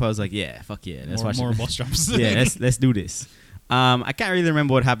bus jump, I was like, "Yeah, fuck yeah, let's watch more bus jumps." Yeah, let's do this. I can't really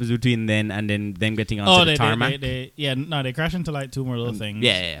remember what happens between then and then them getting onto the tarmac. They crash into like 2 more little things.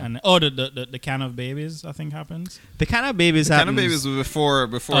 Yeah. And the can of babies I think happens. The can of babies. The can of babies was before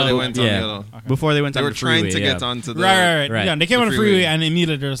they went on the other. Okay. Before they went on the freeway. They were trying to get onto the right. Yeah, they came on the freeway and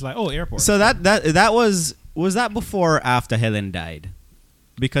immediately they're just like, oh, airport. So that was that before or after Helen died?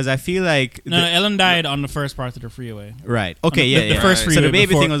 Because I feel like Ellen died on the first part of the freeway. Right. Okay. The first freeway. So the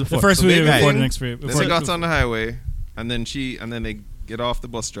baby thing was before. The first freeway before the next freeway. Then they got on the highway, and then they get off the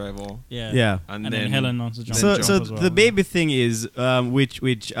bus driver. Yeah. And then Helen wants to jump. So the baby thing is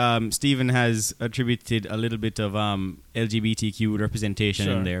which Stephen has attributed a little bit of LGBTQ representation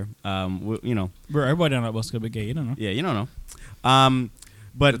in there. Bro, everybody on that bus could be gay. You don't know. Yeah, you don't know.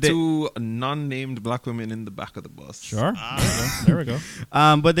 But the 2 non-named black women in the back of the bus. Sure. There we go.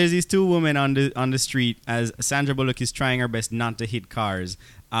 But there's these 2 women on the street as Sandra Bullock is trying her best not to hit cars.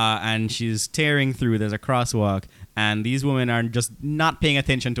 And she's tearing through. There's a crosswalk. And these women are just not paying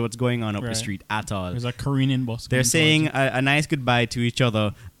attention to what's going on up the street at all. There's a Korean bus. They're saying a nice goodbye to each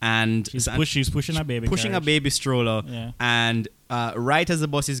other. And she's pushing a baby pushing carriage. a baby stroller. Yeah. And right as the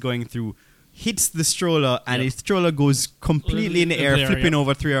bus is going through, hits the stroller and the stroller goes completely in the air, flipping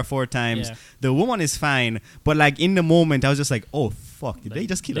over 3 or 4 times. Yeah. The woman is fine, but like in the moment, I was just like, "Oh fuck! Did they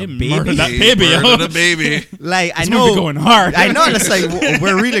just kill a baby? Murdered that baby, murdered a baby." Like this I know, going hard. I know. It's like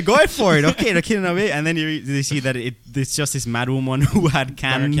we're really going for it. Okay, they're killing a baby, and then you see that it's just this mad woman who had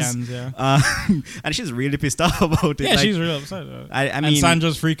cans. And she's really pissed off about it. Yeah, she's real upset. I mean, and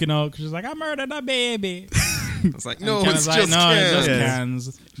Sandra's freaking out because she's like, "I murdered a baby." It's like, no, it's like, just cans. It's just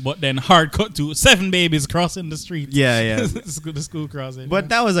cans. But then hard cut to 7 babies crossing the street. Yeah. the school crossing. But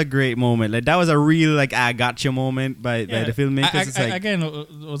that was a great moment. Like that was a real like I gotcha moment by the filmmakers. Again,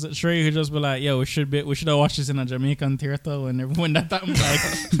 was it Shrey who just be like, yo, we should have watched this in a Jamaican theater when that happened,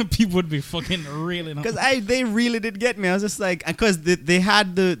 like people would be fucking reeling up. Because they really did get me. I was just like, because they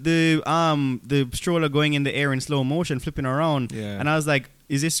had the stroller going in the air in slow motion, flipping around, and I was like,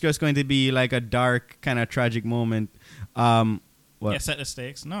 is this just going to be like a dark kind of tragic moment? What? Yeah, set the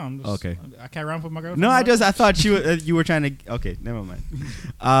stakes. No, I'm just okay. I can't run with my girlfriend. No, I thought you were trying to. Okay, never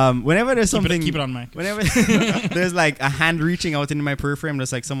mind. Whenever there's something, keep it on mic. Whenever there's like a hand reaching out into my periphery, I'm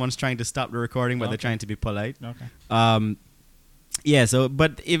just like someone's trying to stop the recording, but they're trying to be polite. Okay. Yeah. So,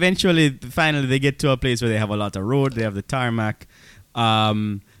 but finally, they get to a place where they have a lot of road. They have the tarmac.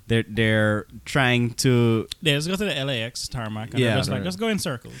 They're trying to. Yeah, let's go to the LAX tarmac. And just go in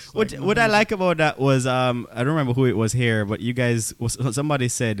circles. What I like about that was I don't remember who it was here, but somebody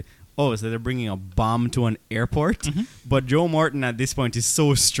said, oh, so they're bringing a bomb to an airport. Mm-hmm. But Joe Morton at this point is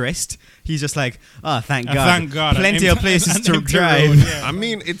so stressed. He's just like, thank God. Plenty of places to drive. Road, yeah. I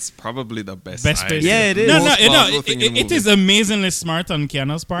mean, it's probably the best idea. Yeah, it is. It is amazingly smart on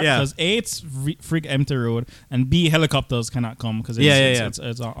Keanu's part because A, it's freak empty road, and B, helicopters cannot come because it's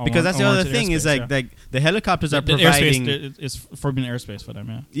because that's the other thing is like the helicopters are providing it's forbidden airspace for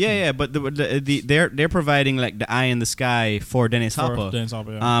them. Yeah. But they're providing like the eye in the sky for Dennis Hopper,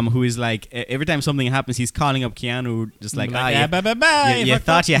 who is like every time something happens, he's calling up Keanu, just like you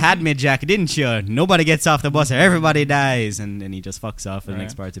thought you had me, Jack, didn't you? Nobody gets off the bus, everybody dies, and then he just fucks off in the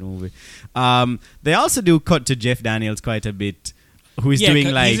next part of the movie. They also do cut to Jeff Daniels quite a bit, who is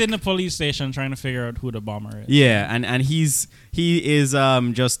doing like he's in the police station trying to figure out who the bomber is. Yeah, and he is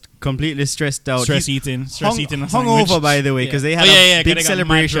just completely stressed out. Stress eating. Hungover, by the way, because they had a big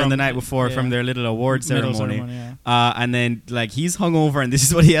celebration the night before from their little award ceremony. And then like he's hungover, and this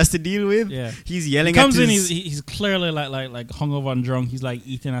is what he has to deal with. Yeah, he's yelling. He comes in. He's clearly like hungover and drunk. He's like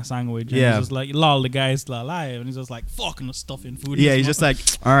eating a sandwich. And he's just like, lol, the guy's still alive, and he's just like fucking the stuff in food. Yeah, he's just like,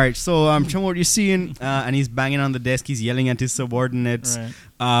 all right, so show me what you're seeing, and he's banging on the desk. He's yelling at his subordinates.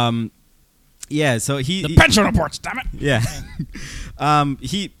 Right. Yeah, so the pension reports, damn it. Yeah.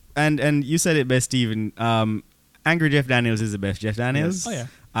 And you said it best, Steven. Angry Jeff Daniels is the best Jeff Daniels. Yes. Oh yeah.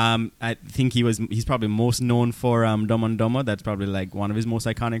 I think he's probably most known for Dumb and Dumber. That's probably like one of his most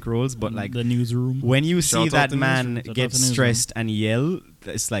iconic roles. But like the newsroom, when you see that man get stressed and yell,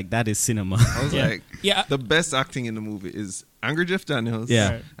 it's like that is cinema. I was like, the best acting in the movie is Angry Jeff Daniels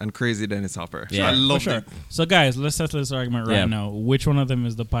and Crazy Dennis Hopper. Yeah. I love it. So guys, let's settle this argument right now. Which one of them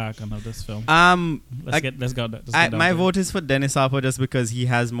is the icon of this film? Let's go. My vote is for Dennis Hopper just because he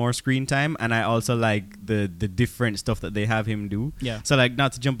has more screen time, and I also like the different stuff that they have him do. Yeah. So like,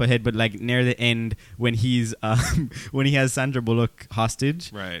 not to jump ahead, but like near the end when he's when he has Sandra Bullock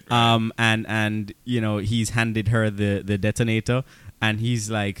hostage, right. And he's handed her the detonator, and he's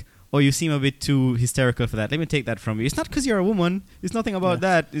like, oh, you seem a bit too hysterical for that. Let me take that from you. It's not because you're a woman. It's nothing about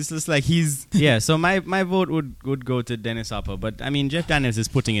that. It's just like he's... Yeah, so my vote would go to Dennis Hopper. But, I mean, Jeff Daniels is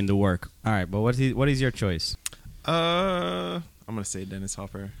putting in the work. All right, but what is your choice? I'm going to say Dennis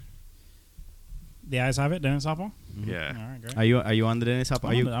Hopper. The eyes have it, Dennis Hopper? Mm-hmm. Yeah. All right, great. Are you on the Dennis Hopper?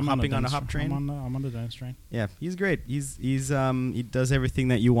 I'm hopping on the hop train? I'm on the Dennis train. Yeah, he's great. He does everything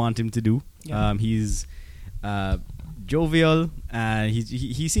that you want him to do. Yeah. He's... jovial.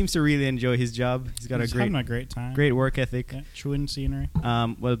 He seems to really enjoy his job. He's having a great time. Great work ethic. Yeah, chewing scenery.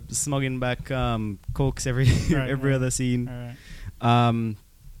 Smugging back cokes every other scene. All right.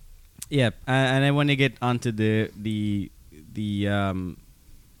 Yeah, and then when they get onto the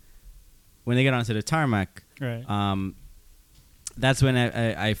tarmac, right. That's when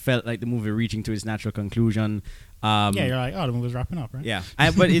I felt like the movie reaching to its natural conclusion. You're like, the movie's wrapping up, right? Yeah,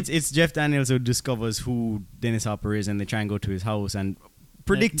 but it's Jeff Daniels who discovers who Dennis Hopper is, and they try and go to his house, and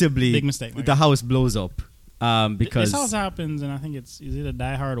predictably, big mistake, the house blows up. Because this house happens, and I think it's either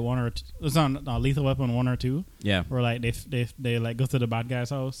Die Hard 1 or 2. It's not Lethal Weapon 1 or 2. Yeah, where like they like go to the bad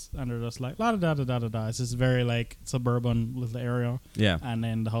guy's house, and they're just like la da da da da da. It's just very like suburban little area. Yeah, and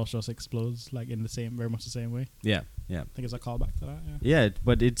then the house just explodes like in very much the same way. Yeah. Yeah, I think it's a callback to that. Yeah,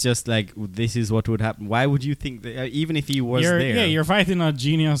 but it's just like this is what would happen. Why would you think that even if he was there? Yeah, you're fighting a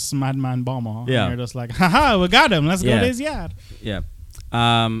genius madman bomber. Yeah, and you're just like, haha, we got him. Let's go to his yard. Yeah,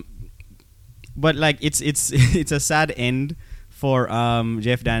 but like it's a sad end for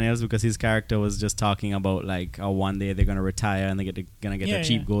Jeff Daniels because his character was just talking about like one day they're gonna retire and they're gonna get a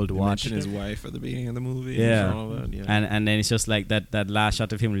cheap gold watch. His wife at the beginning of the movie. Yeah. And all that, yeah. And then it's just like that last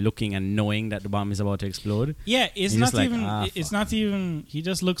shot of him looking and knowing that the bomb is about to explode. Yeah, it's not even. It's not even. He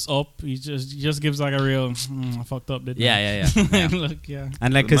just looks up. He just gives like a real I fucked up. Yeah. Look, yeah.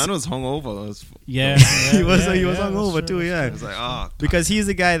 And like the man was hungover. Yeah, he was hungover too. Yeah, it was like because he's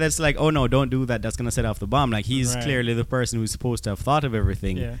the guy that's like, oh no, don't do that. That's gonna set off the bomb. Like he's clearly the person who's supposed to have thought of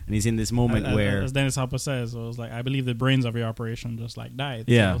everything, and he's in this moment where, as Dennis Hopper says, it was like, I believe the brains of your operation just like died.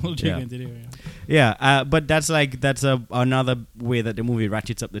 Yeah, so what are you going to do? But that's another way that the movie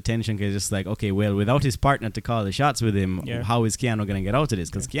ratchets up the tension because it's like, okay, well, without his partner to call the shots with him, how is Keanu gonna get out of this?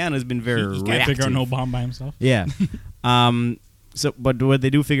 Because Keanu's been very he can't figure out no bomb by himself. Yeah. So, but what they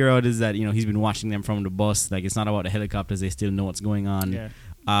do figure out is that he's been watching them from the bus. Like it's not about the helicopters; they still know what's going on. Yeah,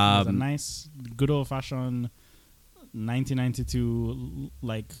 it's a nice, good old fashioned 1992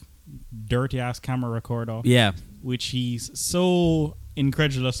 like dirty ass camera recorder. Yeah, which he's so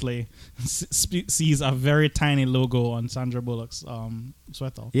incredulously sees a very tiny logo on Sandra Bullock's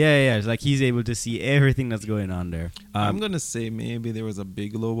sweater. Yeah. It's like he's able to see everything that's going on there. I'm gonna say maybe there was a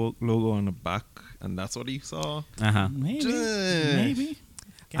big logo on the back, and that's what he saw. Maybe.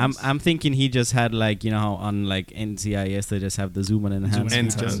 I'm thinking he just had like how on like NCIS they just have the zoom and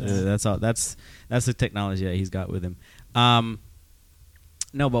enhance. That's all. That's the technology that he's got with him.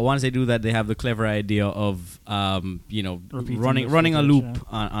 No, but once they do that, they have the clever idea of running a loop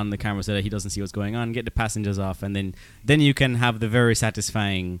on the camera so that he doesn't see what's going on, get the passengers off, and then you can have the very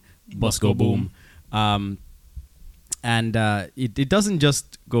satisfying bus go boom. And it doesn't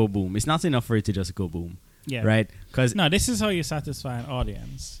just go boom. It's not enough for it to just go boom. Yeah. Right? Cause no, this is how you satisfy an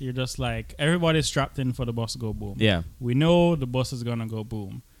audience. You're just like, everybody's strapped in for the bus to go boom. Yeah. We know the bus is going to go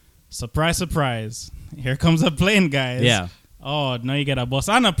boom. Surprise, surprise. Here comes a plane, guys. Yeah. Oh, now you get a bus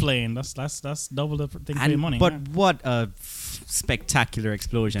and a plane. That's double the thing for your money. But what a spectacular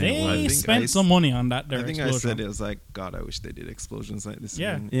explosion it was. They spent some money on that. I think explosion. I said it was like, God, I wish they did explosions like this.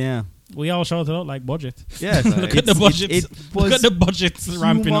 Yeah. We all shouted out like budget. Yeah, look at the budget. Look at the budgets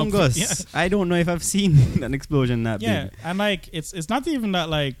ramping up. Yeah. I don't know if I've seen an explosion that big. Yeah, and like it's not even that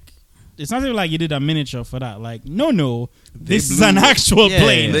like. It's not even like you did a miniature for that. Like, no, this is an actual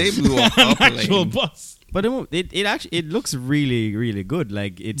plane. They blew up an actual bus. But it actually looks really, really good.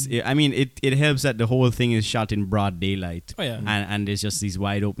 Like it helps that the whole thing is shot in broad daylight. Oh yeah, and there's just these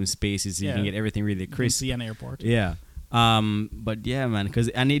wide open spaces, so you can get everything really crisp. You can see an airport. Yeah. But yeah, man,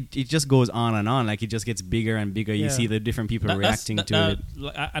 it just goes on and on. Like it just gets bigger and bigger. You see the different people reacting to it.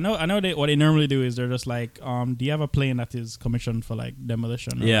 I know. What they normally do is they're just like, do you have a plane that is commissioned for like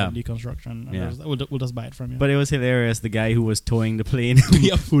demolition or deconstruction? And we'll just buy it from you. But it was hilarious. The guy who was towing the plane,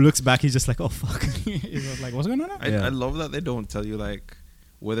 who looks back, he's just like, oh fuck. He's like, what's going on? I love that they don't tell you like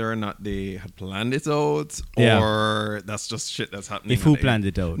whether or not they had planned it out or that's just shit that's happening. If who planned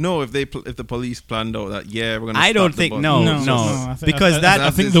it out? No, if the police planned out that we're gonna. I don't think no. Because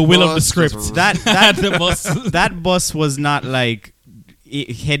I think the will of the script that bus was not like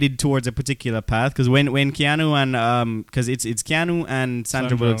headed towards a particular path because when Keanu and because it's Keanu and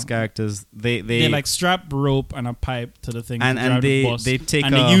Sandra Bullock's characters they like strap rope and a pipe to the thing and they bus, they take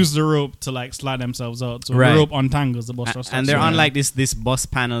and they use the rope to like slide themselves out so the rope untangles the bus and they're on like this bus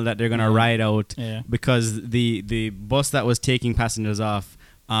panel that they're gonna ride out because the bus that was taking passengers off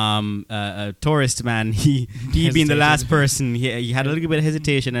a tourist man, he being the last person, he had a little bit of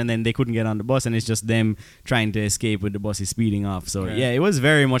hesitation and then they couldn't get on the bus and it's just them trying to escape with the bus is speeding off. So it was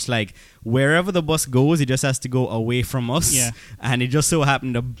very much like wherever the bus goes, it just has to go away from us. Yeah. And it just so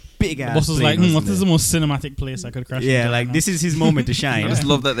happened a big ass the bus was like, what is the most cinematic place I could crash into? Yeah, like right this is his moment to shine. I just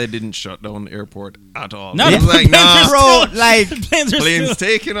love that they didn't shut down the airport at all. No, like, bro, like planes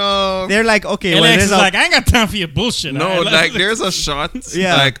taking off. They're like, okay, well, there's like, I ain't got time for your bullshit. No, like there's a shot.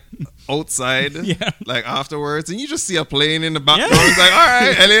 Like outside, like afterwards, and you just see a plane in the background. It's like, all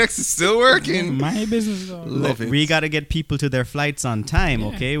right, LAX is still working. My business. Love it. We got to get people to their flights on time.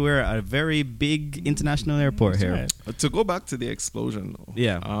 Okay, we're a very big international airport here. Right. To go back to the explosion,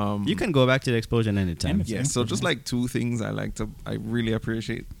 though, you can go back to the explosion anytime. Yeah. So just like two things I really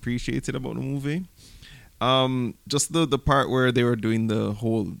appreciated about the movie. Just the part where they were doing the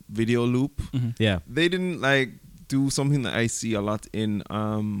whole video loop. Yeah, they didn't like do something that I see a lot in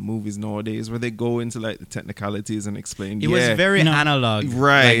movies nowadays, where they go into like the technicalities and explain. It was very analog,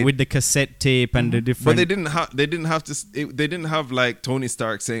 right? Like with the cassette tape and the different. But they didn't have to. They didn't have like Tony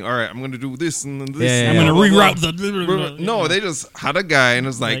Stark saying, "All right, I'm going to do this and this. I'm going to reroute the." No, they just had a guy and it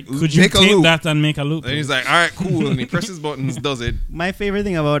was like, could you take that and make a loop? And he's like, "All right, cool," and he presses buttons, does it. My favorite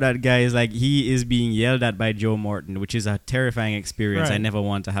thing about that guy is like he is being yelled at by Joe Morton, which is a terrifying experience I never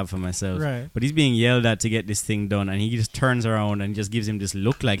want to have for myself. Right. But he's being yelled at to get this thing done, and he just turns around and just gives him this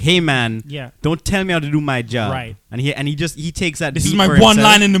look like, "Hey man, don't tell me how to do my job." Right. And he takes that. This is my one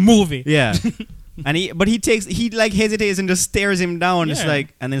line in the movie. Yeah. And he like hesitates and just stares him down, just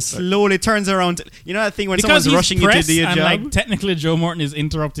like, and then slowly turns around. You know that thing when because someone's rushing you to do your job? Like technically, Joe Morton is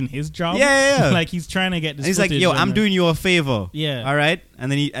interrupting his job. Yeah. Like he's trying to get this. And he's like, "Yo, I'm doing you a favor." Yeah. All right.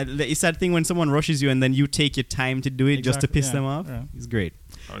 And then it's that thing when someone rushes you and then you take your time to do it just to piss them off. Yeah. He's great.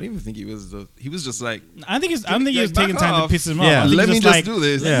 I don't even think he was. He was just like. I think he was taking time to piss him off. Yeah. Let me just do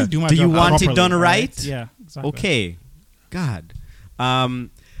this. Yeah. Do you want it done right? Yeah. Exactly. Okay. God.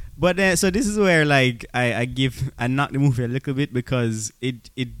 But so this is where like I knock the movie a little bit because it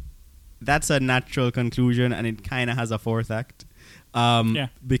that's a natural conclusion and it kind of has a fourth act.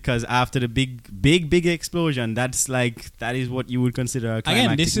 Because after the big explosion, that is what you would consider a climactic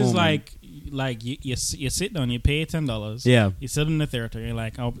Again, this is moment. like you sit down, you pay $10. Yeah. You sit in the theater. You're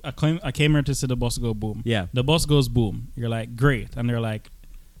like, I came here to see the bus go boom. Yeah. The bus goes boom. You're like, great, and they're like,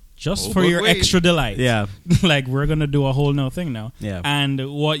 just for your extra delight. Yeah. Like we're gonna do a whole new thing now. Yeah. And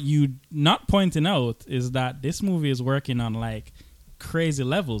what you not pointing out is that this movie is working on like crazy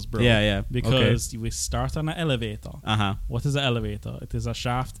levels, bro. Yeah. Because we start on an elevator. What is an elevator? It is a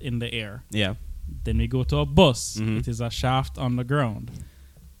shaft in the air. Yeah. Then we go to a bus. It is a shaft on the ground.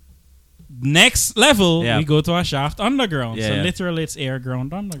 Next level, we go to a shaft underground. So literally it's air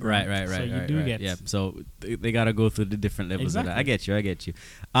ground underground. Right. So you do get. Yeah. So they gotta go through the different levels of that. I get you.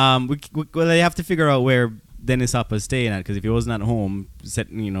 Well, they have to figure out where Dennis Hopper's staying at, because if he wasn't at home,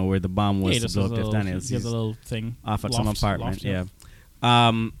 where the bomb was to blow up Jeff Daniels, he has a little thing off at some apartment. Loft, yeah.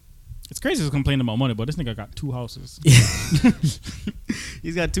 It's crazy to complain about money, but this nigga got 2 houses.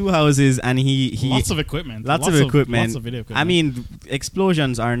 He's got 2 houses and he lots of equipment. Lots of video equipment. I mean,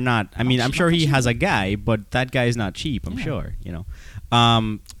 explosions are not. I mean, I'm sure he has a guy, but that guy is not cheap. I'm sure.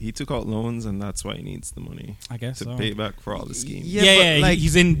 He took out loans, and that's why he needs the money. I guess to pay back for all the schemes. Yeah. Like,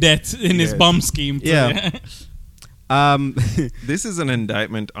 he's in debt in his bomb scheme. Yeah. This is an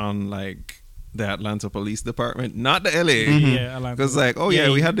indictment on like the Atlanta Police Department, not the LA. Yeah, because like,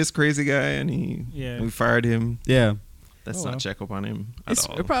 we had this crazy guy and we fired him. Yeah. Let's not check up on him at it's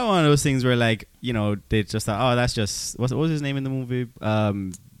all. It's probably one of those things where like, they just thought, that's just what was his name in the movie?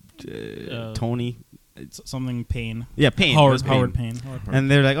 Tony. It's something Payne. Yeah, Payne. Howard Payne. And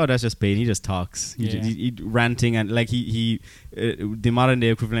they're like, that's just Payne. He just talks. He ranting and like the modern day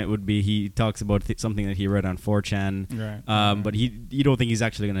equivalent would be he talks about something that he read on 4chan. Right. But you don't think he's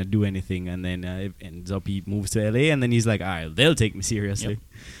actually gonna do anything, and then it ends up he moves to LA, and then he's like, all right, they'll take me seriously.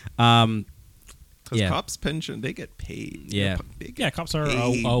 Because cops' pension, they get paid. Yeah. Cops are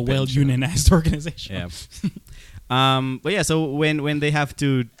a well unionized organization. Yeah. But so when they have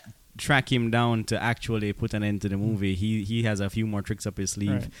to track him down to actually put an end to the movie, he has a few more tricks up his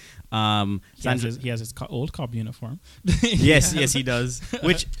sleeve. Right. He has his old cop uniform. yes, he does.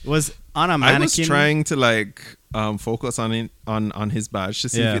 Which was on a mannequin. I was trying to like focus on it on his badge to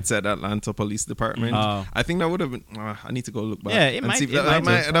see if it said Atlanta Police Department. I think that would have been. I need to go look back. Yeah, it might.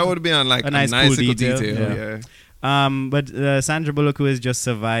 That would have been on like a nice cool little detail. But Sandra Bullock, who has just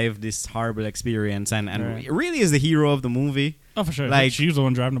survived this horrible experience and really is the hero of the movie. Oh, for sure. Like, she's the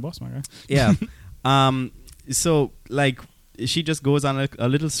one driving the bus, my guy. Yeah. So like she just goes on a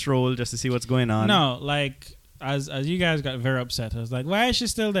little stroll just to see what's going on. No, like as you guys got very upset, I was like, why is she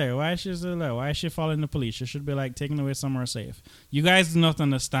still there? Why is she following the police? She should be like taken away somewhere safe. You guys do not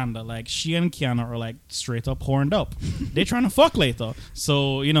understand that like she and Keanu are like straight up horned up. They trying to fuck later.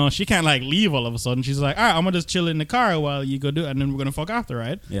 So, she can't like leave all of a sudden. She's like, all right, I'm gonna just chill in the car while you go do it, and then we're gonna fuck after,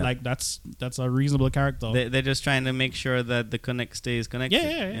 right? Yeah. Like that's a reasonable character. They're just trying to make sure that the connect stays connected.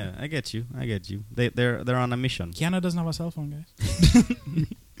 Yeah. I get you. They're on a mission. Keanu doesn't have a cell phone, guys.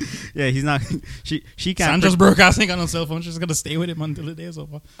 Yeah, he's not. She can't. Sandra's broadcasting on her cell phone. She's gonna stay with him until the day is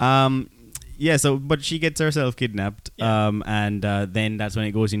over. Yeah. So, but she gets herself kidnapped. And then that's when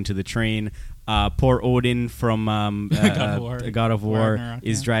it goes into the train. Poor Odin from God of War Ragnarok,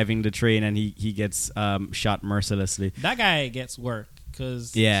 is driving the train, and he gets shot mercilessly. That guy gets work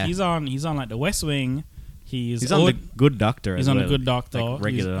because he's on like the West Wing. He's on the Good Doctor. He's on the Good Doctor. Like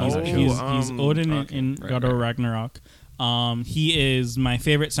regular. He's Odin in God of Ragnarok. He is my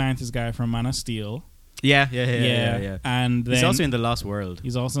favorite scientist guy from Man of Steel. Yeah. And then he's also in The Lost World.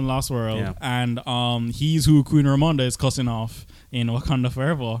 And he's who Queen Ramonda is cussing off in Wakanda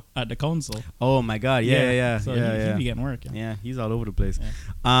Forever at the council. Oh my God! Yeah. So he be getting work. Yeah, he's all over the place.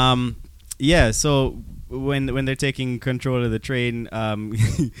 Yeah. So when they're taking control of the train,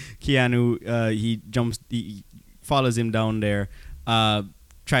 Keanu he follows him down there.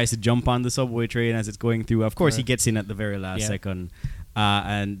 Tries to jump on the subway train as it's going through. Of course, he gets in at the very last second.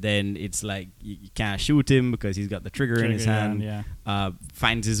 And then it's like you can't shoot him because he's got the trigger in his hand.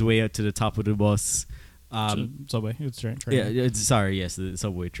 Finds his way up to the top of the bus. Subway. It's train. The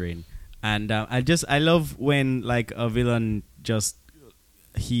subway train. And I love when like a villain just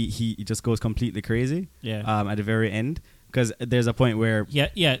he just goes completely crazy. At the very end. Because there's a point where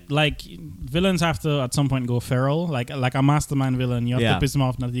like villains have to at some point go feral, like a mastermind villain. You have to piss him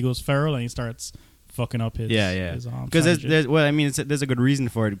off, and he goes feral and he starts fucking up his because there's a good reason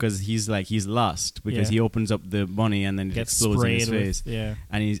for it, because he's lost because he opens up the money and then it explodes in his face.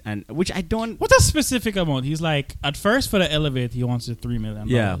 And which I don't. What a specific amount. He's like, at first for the elevator he wants $3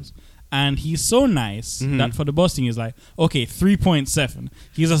 million. And he's so nice that for the busting he's like, okay, 3.7.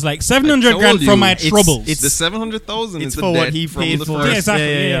 He's just like 700 grand for my troubles. It's the 700,000. It's for what he paid for. Yeah,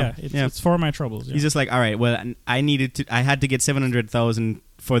 exactly. It's for my troubles. He's just like, all right, well, I had to get 700,000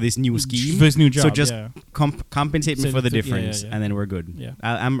 for this new scheme, for this new job. So just compensate me for the difference, and then we're good. Yeah,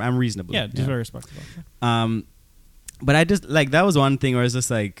 I'm reasonable. Yeah, just very respectable. But I just like that was one thing where it's just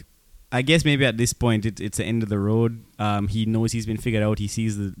like, I guess maybe at this point it's the end of the road. He knows he's been figured out. He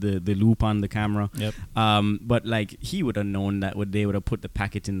sees the loop on the camera. But like he would have known that they would have put the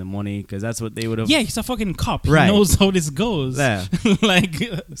packet in the money, because that's what they would have. Yeah, he's a fucking cop. Right. He knows how this goes. Yeah. Like.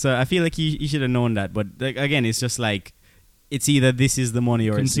 So I feel like he should have known that. But like, again, it's just like, it's either this is the money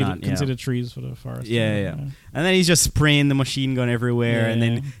or it's not. Consider trees for the forest. Yeah. And then he's just spraying the machine gun everywhere, and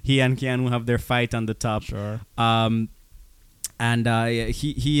then he and Keanu have their fight on the top. Sure. And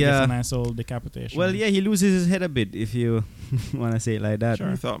he gets a nice old decapitation. Well, yeah, he loses his head a bit, if you want to say it like that.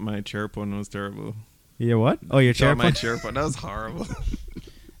 Sure. I thought my chair pun was terrible. Your what? Oh, your chair pun? My chair pun. That was horrible.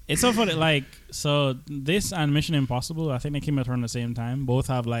 It's so funny. Like, so this and Mission Impossible, I think they came out around the same time. Both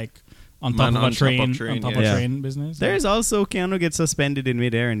have like on top of a train business. There's also Keanu gets suspended in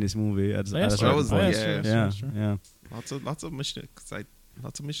midair in this movie. Lots of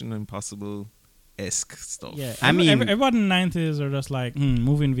Mission Impossible esque stuff. Yeah, I mean, everyone in the 90s are just like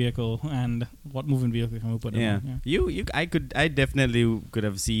moving vehicle, and what moving vehicle can we put in? I definitely could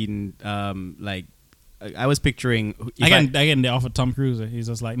have seen like I was picturing again they offered Tom Cruise. He's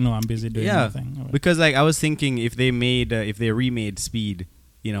just like, no, I'm busy doing nothing. Right. Because like I was thinking if they remade Speed,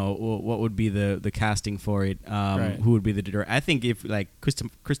 you know, what would be the casting for it? Who would be the director? I think if like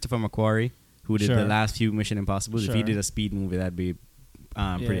Christopher McQuarrie, who did the last few Mission Impossibles, if he did a Speed movie, that'd be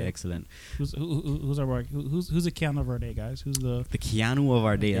pretty excellent. Who's our work? Who's the Keanu of our day, guys? Who's the Keanu of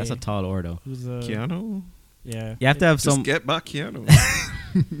our day? That's a tall order. Who's the Keanu? Yeah, you have to have just get back Keanu.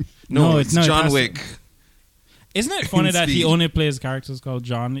 it's John Wick. Isn't it funny that he only plays characters called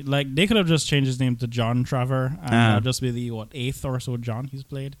John? Like they could have just changed his name to John Trevor and just be the 8th or so John he's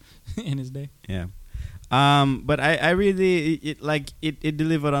played in his day. Yeah. But I really it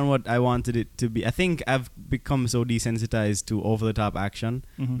delivered on what I wanted it to be. I think I've become so desensitized to over the top action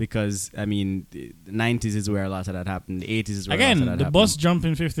because I mean the 90s is where a lot of that happened. The 80s is where a lot of that happened. The bus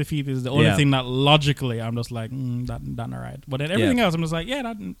jumping 50 feet is the only thing that logically I'm just like that not right. But then everything else I'm just like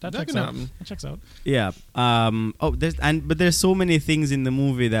that checks out. That checks out. Yeah. But there's so many things in the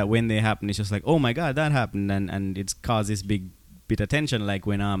movie that when they happen it's just like, oh my god, that happened, and it's caused this big bit of tension, like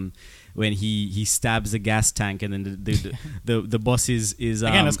when he stabs the gas tank and then the bus is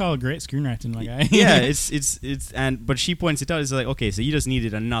again, that's called great screenwriting, my guy. Yeah, it's but she points it out. It's like, okay, so you just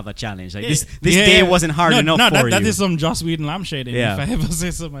needed another challenge. Like this day wasn't hard enough for you. That is some Joss Whedon lampshading. If I ever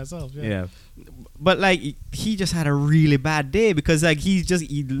say so myself. Yeah. But like he just had a really bad day because like he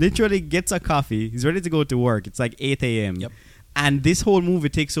literally gets a coffee. He's ready to go to work. It's like 8 a.m. Yep. And this whole movie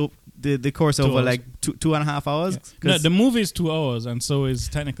takes up the course over like 2.5 hours. No, the movie is 2 hours, and so is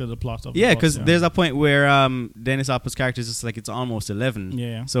technically the plot of. Yeah, because there's a point where Dennis Hopper's character is just like it's almost 11.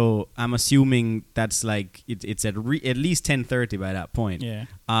 Yeah. So I'm assuming that's like it's at least 10:30 by that point. Yeah.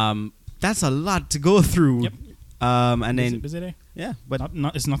 That's a lot to go through. Yep. And then busy day. Yeah, but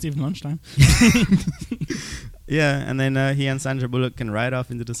it's not even lunchtime. Yeah, and then he and Sandra Bullock can ride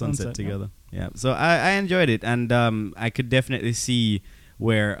off into the sunset together. Yeah. So I enjoyed it, and I could definitely see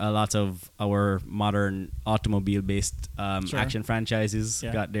where a lot of our modern automobile-based action franchises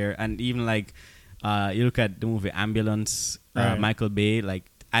got there. And even like you look at the movie Ambulance, Michael Bay, like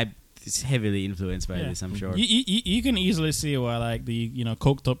it's heavily influenced by this, I'm sure. You can easily see why, like, the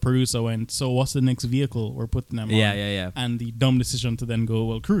coked up producer went, so what's the next vehicle we're putting them on? Yeah. And the dumb decision to then go,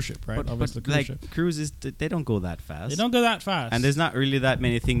 well, cruise ship, right? But cruise ship. cruises, they don't go that fast. They don't go that fast. And there's not really that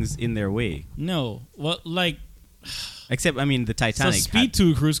many things in their way. No. Well, like... Except, I mean, the Titanic. So Speed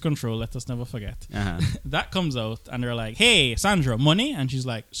 2 Cruise Control, let us never forget. That comes out, and they're like, hey, Sandra, money? And she's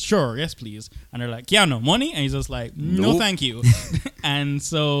like, sure, yes, please. And they're like, Keanu, money? And he's just like, no, thank you. And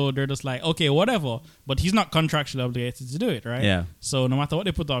so they're just like, okay, whatever. But he's not contractually obligated to do it, right? Yeah. So no matter what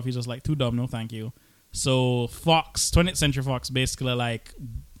they put off, he's just like, too dumb, no thank you. So Fox, 20th Century Fox, basically like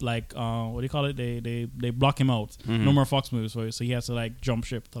what do you call it? They block him out. Mm-hmm. No more Fox movies for you. So he has to like jump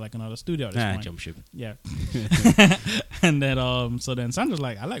ship to like another studio at this point. Jump ship. Yeah. And then so then Sandra's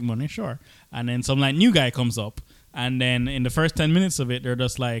like, I like money, sure. And then some like new guy comes up, and then in the first 10 minutes of it, they're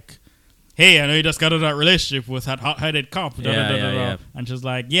just like, hey, I know you just got out of that relationship with that hot-headed cop. Yeah. And she's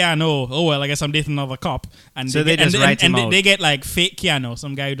like, yeah, I know. Oh, well, I guess I'm dating another cop. And so they just write him out. They get like fake Keanu,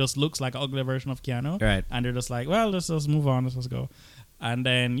 some guy who just looks like an ugly version of Keanu. Right. And they're just like, well, let's just move on. Let's just go. And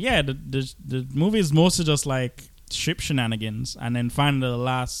then, the movie is mostly just like ship shenanigans. And then finally the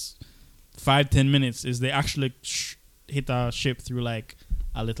last 5-10 minutes is they actually hit a ship through like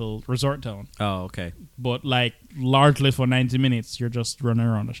a little resort town. Oh, okay. But like largely for 90 minutes, you're just running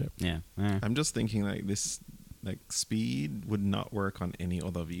around the ship. Yeah. I'm just thinking like this, like Speed would not work on any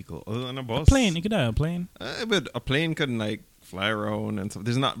other vehicle other than a bus. A plane, you could have a plane. But a plane can like fly around and stuff.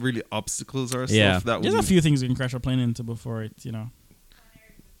 There's not really obstacles or Yeah. stuff that There's a few things you can crash a plane into before it,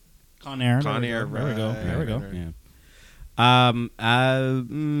 Con Air. Con Air. There we go. There we go. Yeah. I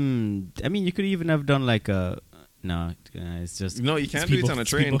mean, you could even have done like a. No, it's just... No, you can't do it on a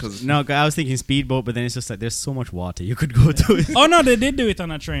train because... No, I was thinking speedboat, but then it's just like there's so much water you could go to it. Oh, no, they did do it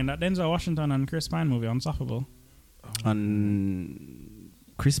on a train. That Denzel Washington and Chris Pine movie, Unstoppable. On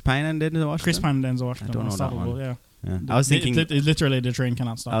Chris Pine and Denzel Washington? Chris Pine and Denzel Washington. I don't know that one. Yeah. I was thinking... literally, the train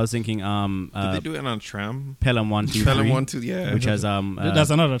cannot stop. I was thinking... did they do it on a tram? Pelham 1, 2, 3. Pelham 1, 2, yeah. Which has... that's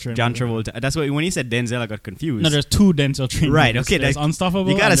another train. John Travolta. That's what... When he said Denzel, I got confused. No, there's two Denzel trains. Right, okay. There's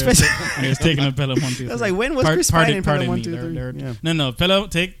Unstoppable. You gotta specify. And there's taking a Pelham 1, 2, 3. I was like, when was Chris Pine in Pelham 1, 2, 3? Yeah. No.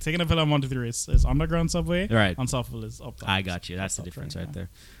 Taking a Pelham 1, 2, 3 is underground subway. Right. Unstoppable is up top. I got you. That's the difference right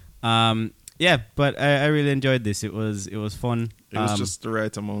there. Yeah, but I really enjoyed this. It was fun. It was just the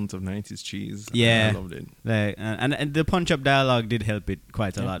right amount of 90s cheese. Yeah. I loved it. Like, and the punch-up dialogue did help it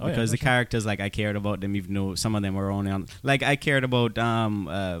quite a lot because the characters, like, I cared about them even though some of them were only on... Like, I cared about...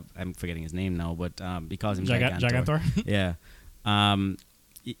 I'm forgetting his name now, but because him Gigantor. Yeah.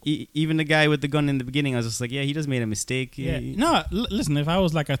 Even the guy with the gun in the beginning, I was just like, yeah, he just made a mistake. Yeah. No, listen, if I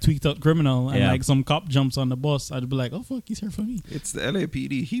was like a tweaked out criminal and like some cop jumps on the bus, I'd be like, oh fuck, he's here for me. It's the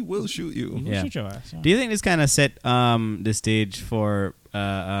LAPD. He will shoot you. He will shoot your ass. Yeah. Do you think this kind of set the stage for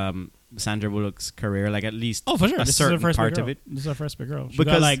Sandra Bullock's career? Like at least for sure. a This certain is her first part big of it? This is her first big girl. She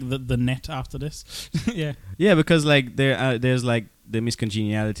Because got like the net after this. Yeah. Yeah, because like there's like the Miss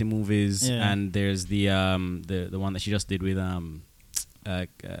Congeniality movies and there's the one that she just did with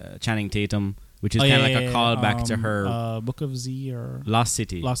Channing Tatum, which is kind of like a callback to her Book of Z or Lost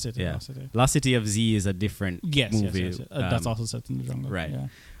City. Lost City. Lost City of Z is a different movie. Yes. That's also set in the jungle. Right.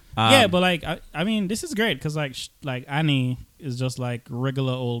 Yeah. But like I mean, this is great because like Annie is just like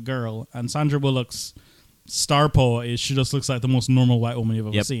regular old girl, and Sandra Bullock's star power is she just looks like the most normal white woman you've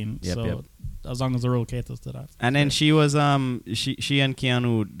ever seen. So as long as the role caters to that. And then she was she and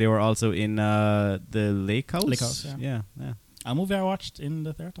Keanu, they were also in the Lake House. Lake House. Yeah. A movie I watched in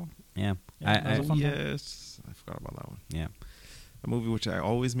the theater. Yeah. Yes, I forgot about that one. Yeah. A movie which I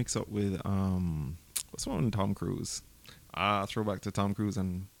always mix up with what's the one with Tom Cruise? Throwback to Tom Cruise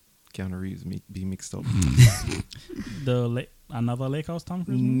and Keanu Reeves be mixed up. Another Lake House Tom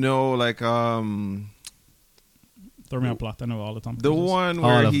Cruise? No, like throw me a plot. I know all the Tom Cruises. The one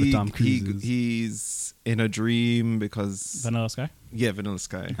where he's in a dream because Vanilla Sky? Yeah, Vanilla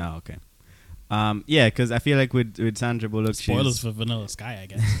Sky. Oh, okay. Yeah, because I feel like with Sandra Bullock, spoilers for Vanilla Sky, I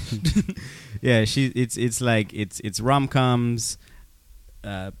guess. Yeah, it's like it's rom-coms /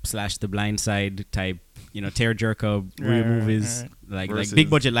 The Blind Side type, tearjerker movies, like big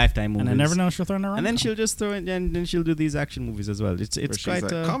budget Lifetime movies. And I never know she'll throw in a rom-com. And then she'll just throw it, and then she'll do these action movies as well. It's quite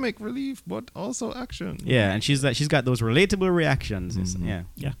like comic relief, but also action. Yeah, and she's got those relatable reactions. Mm-hmm.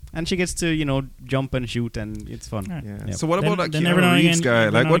 Yeah, and she gets to jump and shoot, and it's fun. Right. Yeah. So what about that Keanu Reeves guy?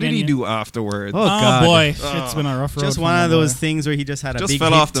 Like, what did he do afterwards? Oh God, boy, it's been a rough road. Just one of those things where he just had a big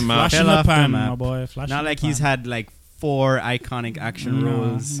fell off the map. Flash in the pan, my boy. Not like he's had like 4 iconic action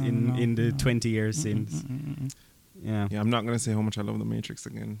roles in the 20 years since. Yeah. I'm not gonna say how much I love The Matrix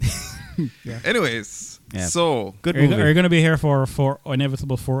again. Yeah. Anyways, so good are movie. Are you gonna be here for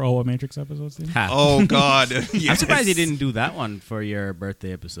inevitable 4 Matrix episodes? Oh God! Yes. I'm surprised you didn't do that one for your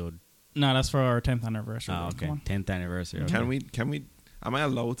birthday episode. No, that's for our 10th anniversary. Oh, okay. 10th anniversary. Okay. Can we? Am I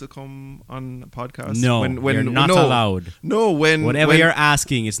allowed to come on a podcast? No, you're not allowed. No, whatever you're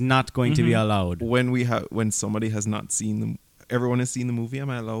asking is not going to be allowed. When somebody has not seen everyone has seen the movie. Am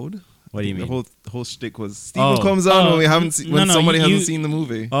I allowed? What do you mean? The whole shtick was Steven comes on when we haven't seen, when somebody hasn't seen the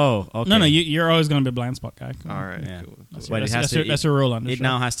movie. Oh, okay. No, you're always going to be a blind spot guy. All right, yeah. cool. That's a rule on the show. It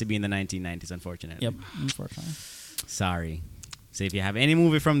now has to be in the 1990s, unfortunately. Yep, unfortunately. Sorry. So if you have any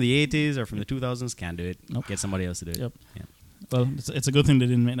movie from the 80s or from the 2000s, can't do it. Nope. Get somebody else to do it. Yep. Yeah. Well, it's a good thing they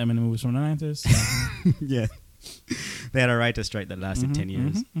didn't make that many movies from the 90s. So. Yeah. They had a writer strike that lasted 10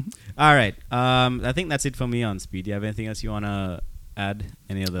 years. All right. I think that's it for me on Speed. Do you have anything else you want to add?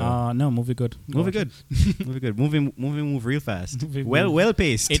 Any other? No, movie good. Movie good. Movie good. Movie move real fast. Well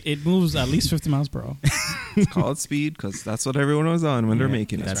paced. It moves at least 50 miles per hour. It's called Speed because that's what everyone was on when they're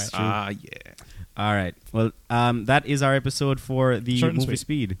making it. That's true. Yeah. All right. Well, that is our episode for the movie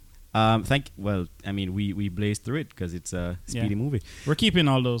Speed. We blazed through it because it's a speedy movie. We're keeping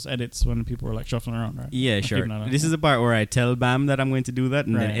all those edits when people were like shuffling around, right? Yeah, sure. This is the part where I tell Bam that I'm going to do that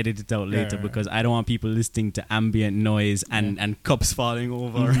and then edit it out later because I don't want people listening to ambient noise and cups falling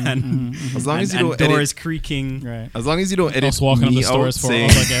over and as long as you don't doors creaking. Right. As long as you don't edit us walking up the stores for all, I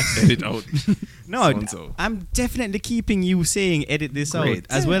guess. Edit out. No, I'm definitely keeping you saying edit this out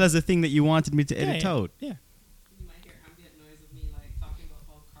as well as the thing that you wanted me to edit out. Yeah.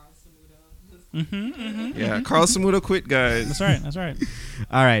 Yeah, Carl Samuda quit, guys. That's right.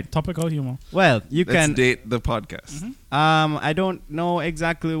 All right. Topical humor. Well, Let's date the podcast. I don't know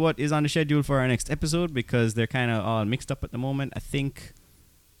exactly what is on the schedule for our next episode because they're kind of all mixed up at the moment. I think.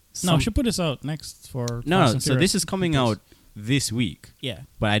 No, we should put this out next for. No. So this is coming out this week. Yeah.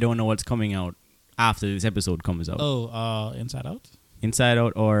 But I don't know what's coming out after this episode comes out. Oh, Inside Out. Inside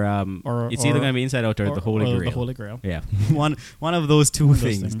Out or it's either going to be Inside Out or The Holy Grail. The Holy Grail. Yeah. one of those two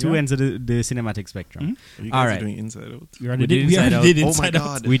things. Two ends of the cinematic spectrum. You guys are doing Inside Out. We already did Inside Out. Oh my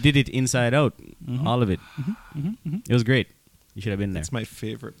God. We did it Inside Out. All of it. It was great. You should have been there. It's my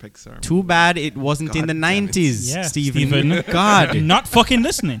favorite Pixar movie. Too bad it wasn't in the 90s, yeah, Stephen. God. You're not fucking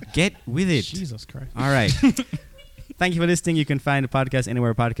listening. Get with it. Jesus Christ. All right. Thank you for listening. You can find the podcast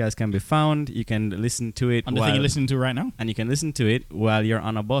anywhere podcasts can be found. You can listen to it on the thing you're listening to right now. And you can listen to it while you're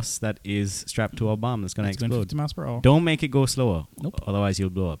on a bus that is strapped to a bomb that's going to explode. 50 miles per hour. Don't make it go slower. Nope. Otherwise, you'll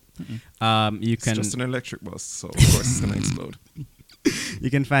blow up. It's just an electric bus, so of course it's going to explode. You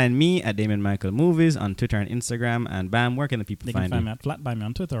can find me at Damian Michael Movies on Twitter and Instagram. And Bam, where can the people find you? They can find me at Flat by Me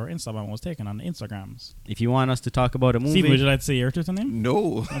on Twitter or Instagram was taken on the Instagrams. If you want us to talk about a movie... Steve, would you like to say your Twitter name?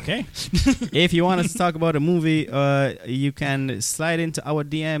 No. Okay. If you want us to talk about a movie, you can slide into our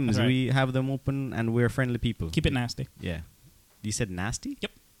DMs. Right. We have them open and we're friendly people. Keep it nasty. Yeah. You said nasty?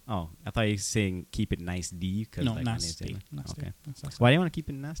 Yep. Oh, I thought you were saying keep it nice D. No, like nasty. Okay. That's Why do you want to keep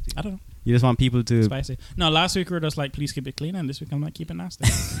it nasty? I don't know. You just want people to... Spicy. No, last week we were just like, please keep it clean, and this week I'm like, keep it nasty.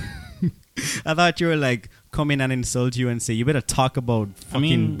 I thought you were like, come in and insult you and say, you better talk about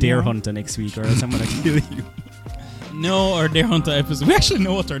fucking Dare Hunter next week or else I'm going to kill you. No, our Dare Hunter episode. We actually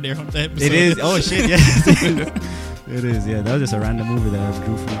know what our Dare Hunter episode is. It is. Oh, shit, yes. It is, yeah. That was just a random movie that I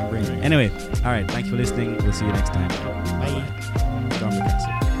drew from my brain. Anyway, all right. Thanks for listening. We'll see you next time. Bye.